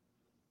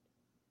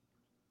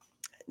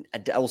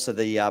 and also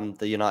the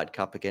United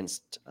Cup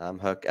against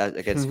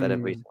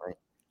Zverev recently.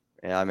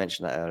 Yeah, I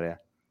mentioned that earlier.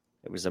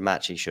 It was a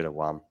match he should have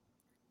won.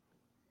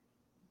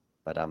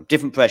 But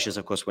different pressures,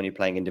 of course, when you're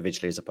playing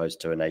individually as opposed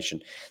to a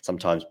nation.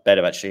 Sometimes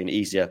better, actually, and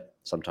easier.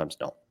 Sometimes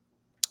not.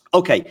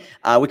 Okay,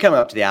 we're coming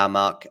up to the hour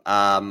mark.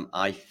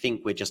 I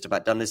think we're just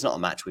about done. There's not a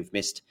match we've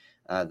missed.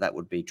 That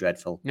would be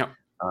dreadful. No.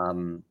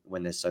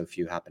 When there's so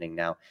few happening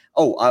now.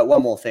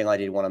 One more thing I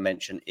did want to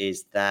mention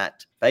is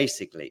that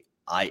basically,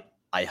 I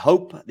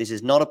hope, this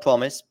is not a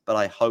promise, but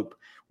I hope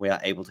we are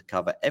able to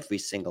cover every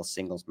single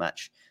singles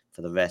match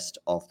for the rest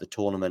of the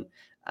tournament.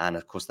 And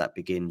of course, that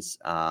begins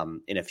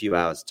in a few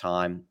hours'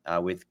 time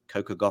with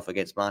Coco Gauff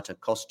against Marta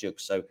Kostyuk.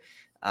 So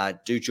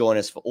do join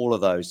us for all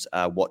of those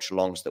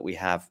watch-alongs that we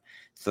have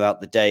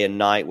throughout the day and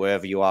night,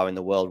 wherever you are in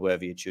the world,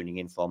 wherever you're tuning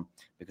in from,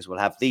 because we'll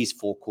have these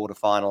 4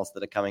 quarterfinals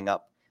that are coming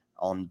up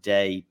on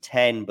day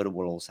 10, but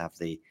we'll also have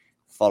the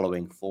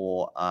following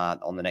 4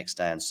 on the next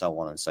day and so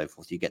on and so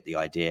forth. You get the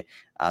idea.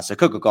 So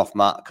Coco Gauff,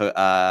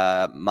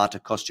 Marta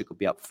Kostyuk will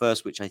be up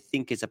first, which I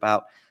think is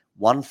about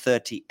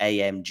 1:30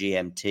 a.m.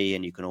 GMT,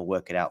 and you can all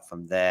work it out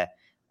from there.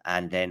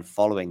 And then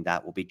following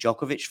that will be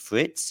Djokovic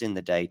Fritz in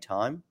the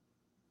daytime.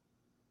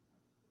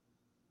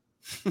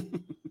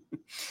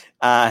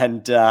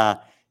 And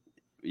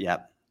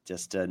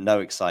just no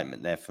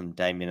excitement there from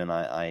Damien, and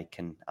I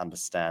can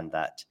understand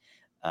that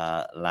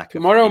lack of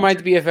Tomorrow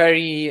might be a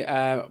very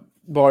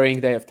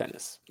boring day of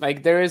tennis.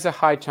 Like, there is a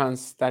high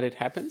chance that it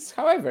happens.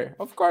 However,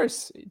 of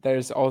course,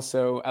 there's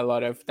also a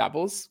lot of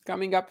doubles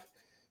coming up.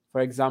 For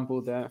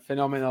example, the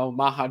phenomenal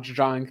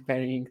Maha-Zhang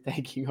pairing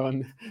taking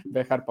on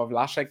Behar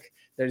Pavlashek.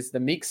 There's the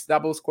mixed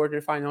doubles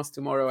quarterfinals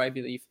tomorrow, I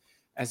believe.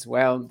 as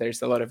well.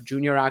 There's a lot of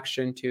junior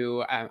action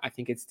too. I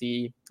think it's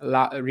the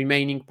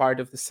remaining part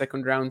of the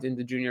second round in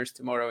the juniors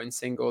tomorrow in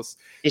singles.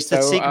 Is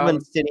the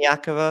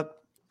Sigmund-Siniakova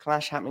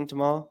clash happening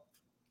tomorrow?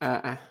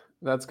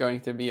 That's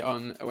going to be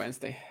on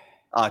Wednesday.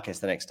 Oh, okay, it's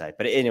the next day.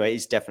 But anyway,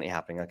 it's definitely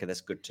happening. Okay,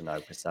 that's good to know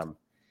because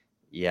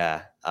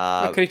yeah.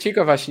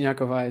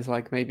 Krejcikova-Siniakova is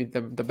like maybe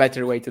the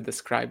better way to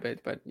describe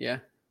it, but yeah.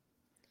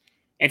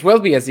 It will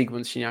be a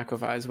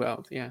Sigmund-Siniakova as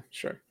well. Yeah,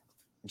 sure.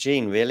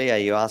 Gene, really? Are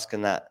you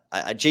asking that?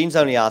 Gene's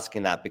only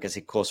asking that because,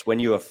 of course, when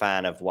you're a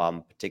fan of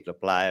one particular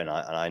player, and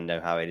I know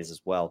how it is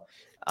as well,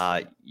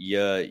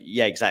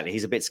 yeah, exactly.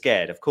 He's a bit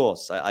scared, of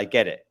course. I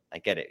get it.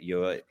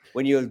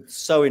 When you're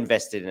so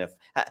invested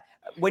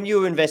when you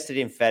were invested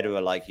in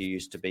Federer like you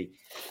used to be,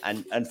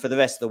 and for the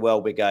rest of the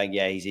world, we're going,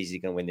 yeah, he's easily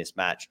going to win this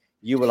match.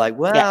 You were like,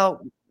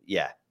 well,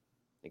 yeah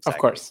exactly.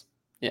 Of course.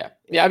 Yeah.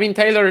 I mean,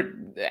 Taylor,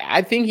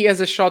 I think he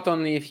has a shot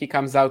only if he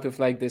comes out with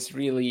like this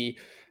really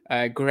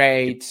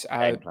great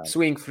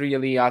swing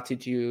freely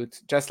attitude,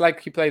 just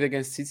like he played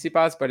against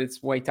Tsitsipas, but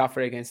it's way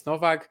tougher against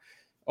Novak.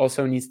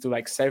 Also needs to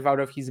like serve out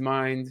of his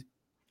mind.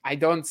 I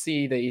don't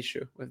see the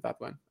issue with that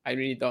one. I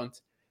really don't.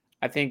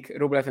 I think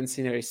Rublev and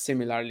Sinner is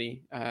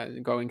similarly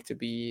going to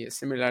be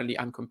similarly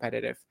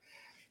uncompetitive.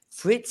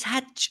 Fritz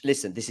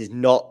listen, this is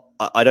not,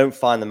 I don't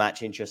find the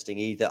match interesting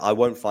either. I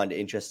won't find it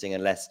interesting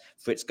unless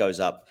Fritz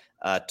goes up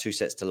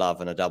 2-0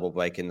 and a double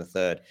break in the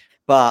third.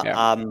 But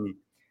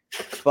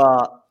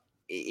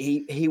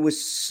he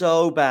was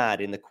so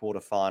bad in the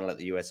quarterfinal at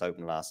the US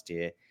Open last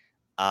year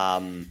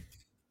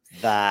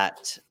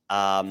that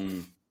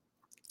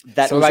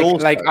so like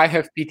also, like I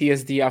have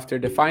PTSD after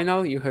the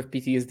final, you have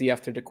PTSD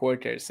after the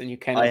quarters, and you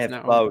cannot. I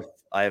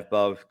have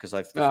both because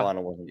the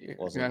final wasn't.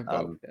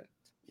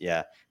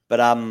 Yeah, but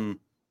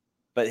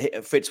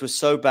Fritz was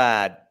so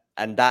bad,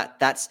 and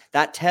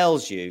that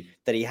tells you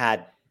that he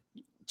had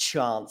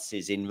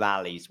chances in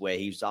rallies where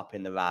he was up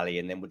in the rally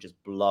and then would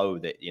just blow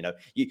that.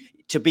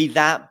 To be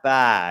that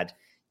bad,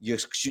 you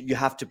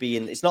have to be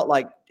in. It's not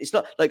like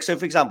so.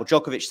 For example,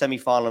 Djokovic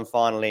semi-final and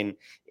final in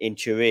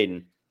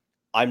Turin.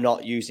 I'm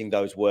not using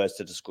those words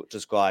to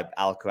describe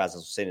Alcaraz's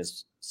or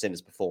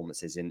Sinner's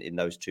performances in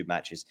those two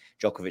matches.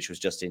 Djokovic was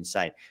just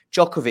insane.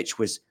 Djokovic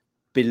was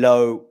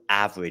below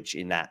average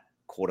in that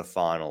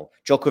quarterfinal.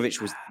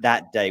 Djokovic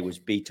that day was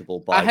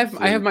beatable by. I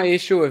have my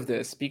issue with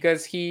this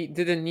because he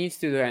didn't need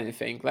to do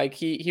anything. Like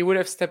he would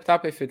have stepped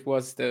up if it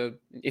was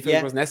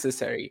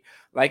necessary.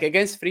 Like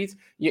against Fritz,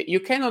 you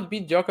cannot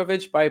beat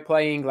Djokovic by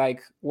playing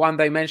like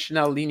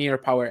one-dimensional linear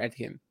power at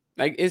him.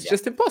 Like it's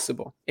just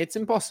impossible. It's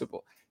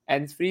impossible.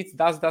 And Fritz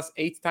does this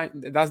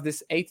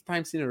 8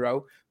 times in a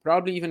row,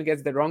 probably even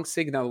gets the wrong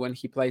signal when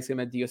he plays him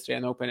at the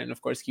Australian Open. And of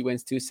course, he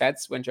wins 2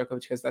 sets when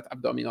Djokovic has that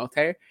abdominal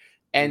tear.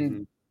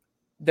 And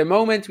the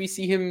moment we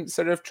see him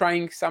sort of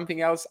trying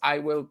something else, I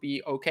will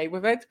be okay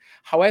with it.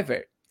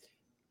 However,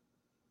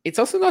 it's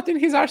also not in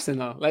his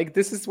arsenal. Like,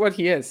 this is what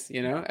he is,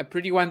 a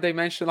pretty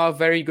one-dimensional,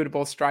 very good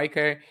ball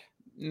striker,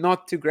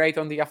 not too great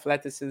on the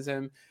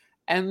athleticism.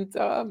 And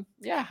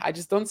I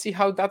just don't see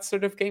how that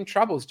sort of game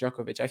troubles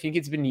Djokovic. I think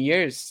it's been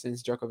years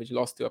since Djokovic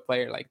lost to a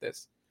player like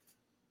this.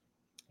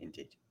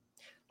 Indeed.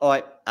 All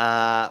right,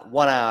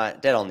 1 hour,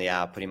 dead on the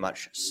hour pretty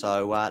much.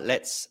 So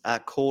let's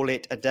call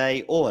it a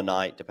day or a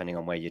night, depending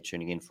on where you're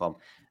tuning in from.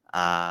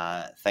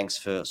 Thanks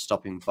for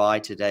stopping by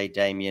today,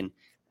 Damien,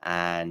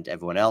 and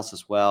everyone else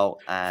as well.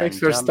 And, thanks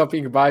for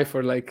stopping by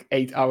for like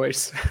 8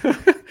 hours.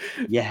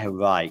 Yeah,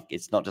 right.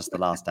 It's not just the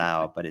last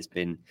hour, but it's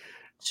been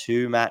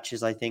 2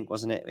 matches, I think,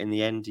 wasn't it? In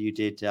the end, you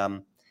did,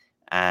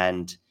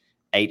 and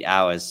 8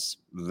 hours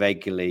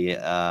regularly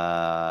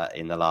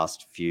in the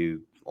last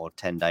few or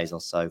 10 days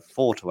or so,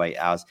 4 to 8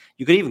 hours.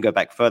 You could even go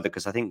back further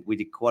because I think we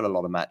did quite a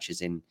lot of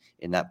matches in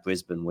that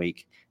Brisbane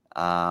week.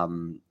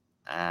 It's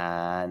been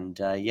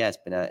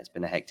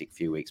a hectic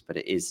few weeks, but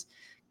it is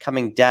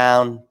coming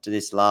down to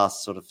this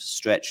last sort of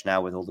stretch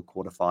now with all the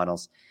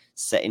quarterfinals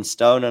set in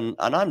stone, and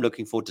I'm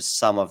looking forward to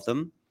some of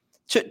them.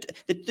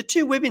 The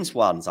 2 women's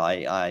ones,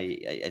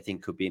 I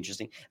think could be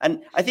interesting.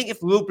 And I think if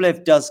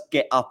Rublev does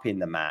get up in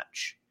the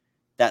match,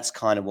 that's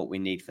kind of what we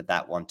need for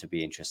that one to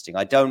be interesting.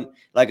 I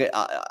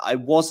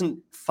wasn't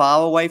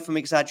far away from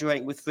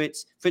exaggerating with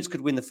Fritz. Fritz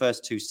could win the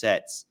first 2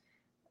 sets,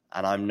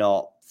 and I'm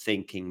not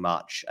thinking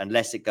much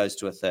unless it goes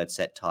to a 3rd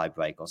set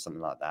tiebreak or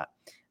something like that.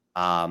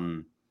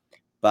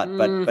 But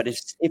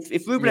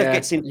if Rublev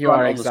gets in, you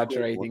are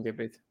exaggerating a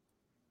bit.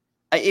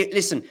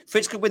 Listen,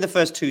 Fritz could win the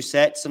first 2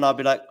 sets, and I'll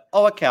be like,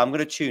 "Oh, okay, I'm going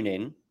to tune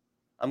in.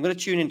 I'm going to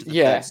tune into the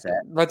 3rd set."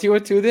 But you were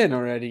tuned in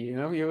already.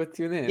 You were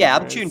tuned in. Yeah,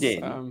 I'm tuned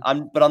in.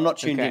 I'm not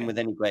tuned in with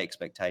any great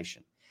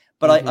expectation.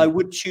 But I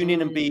would tune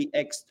in and be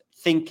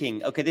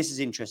thinking, okay, this is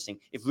interesting.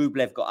 If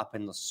Rublev got up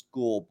in the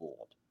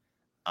scoreboard,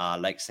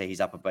 like say he's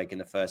up a break in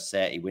the first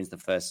set, he wins the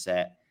first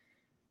set.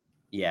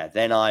 Yeah,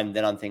 then I'm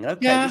thinking,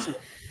 okay,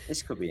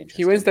 this could be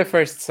interesting. He wins the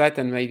first set,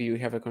 and maybe we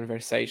have a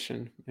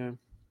conversation.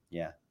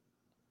 Yeah.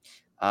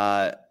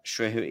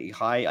 Shrihuri,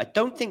 hi. I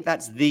don't think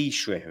that's the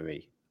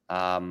Shrihuri.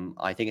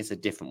 I think it's a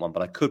different one,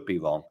 but I could be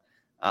wrong.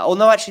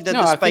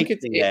 The space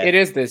thing there. It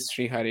is this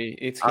Shrihari.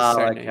 It's his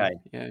surname.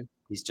 Okay.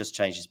 He's just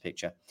changed his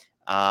picture.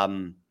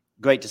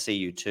 Great to see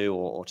you too,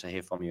 or to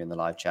hear from you in the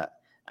live chat.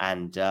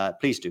 And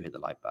please do hit the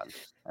like button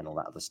and all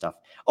that other stuff.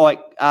 All right.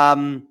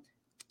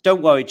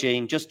 Don't worry,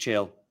 Gene. Just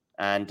chill.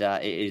 And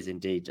it is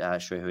indeed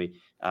Srihui.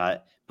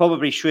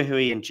 Probably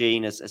Srihui and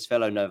Gene, as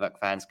fellow Novak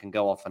fans, can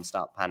go off and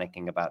start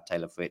panicking about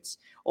Taylor Fritz.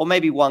 Or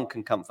maybe one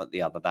can comfort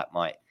the other. That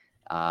might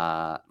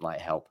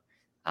help.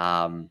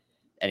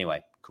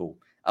 Anyway, cool.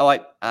 All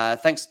right.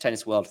 Thanks,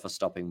 Tennis World, for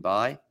stopping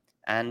by.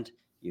 And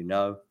you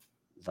know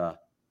the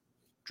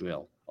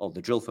drill. Oh,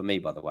 the drill for me,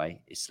 by the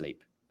way, is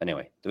sleep.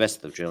 Anyway, the rest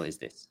of the drill is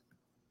this.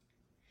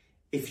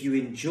 If you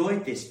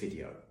enjoyed this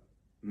video,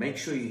 make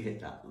sure you hit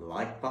that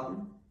like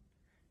button.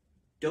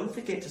 Don't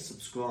forget to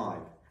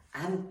subscribe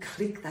and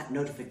click that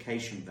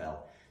notification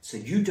bell so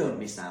you don't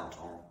miss out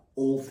on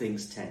all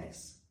things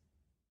tennis.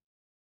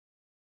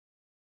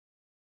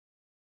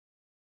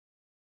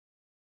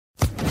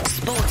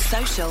 Sports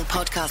Social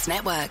Podcast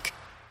Network.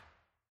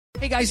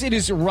 Hey guys, it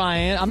is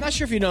Ryan. I'm not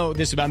sure if you know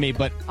this about me,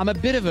 but I'm a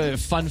bit of a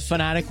fun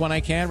fanatic when I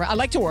can. I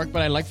like to work,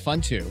 but I like fun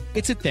too.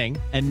 It's a thing.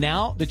 And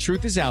now the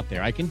truth is out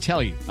there. I can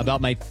tell you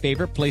about my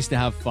favorite place to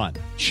have fun.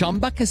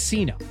 Chumba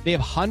Casino. They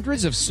have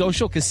hundreds of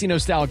social casino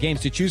style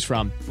games to choose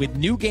from with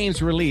new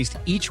games released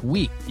each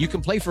week. You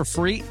can play for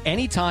free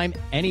anytime,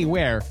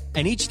 anywhere.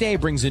 And each day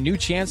brings a new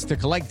chance to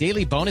collect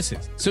daily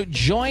bonuses. So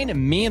join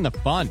me in the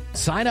fun.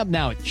 Sign up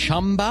now at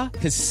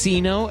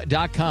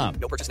ChumbaCasino.com.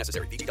 No purchase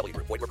necessary. VGW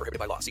Group. Void where prohibited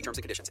by law. See terms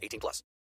and conditions. 18+.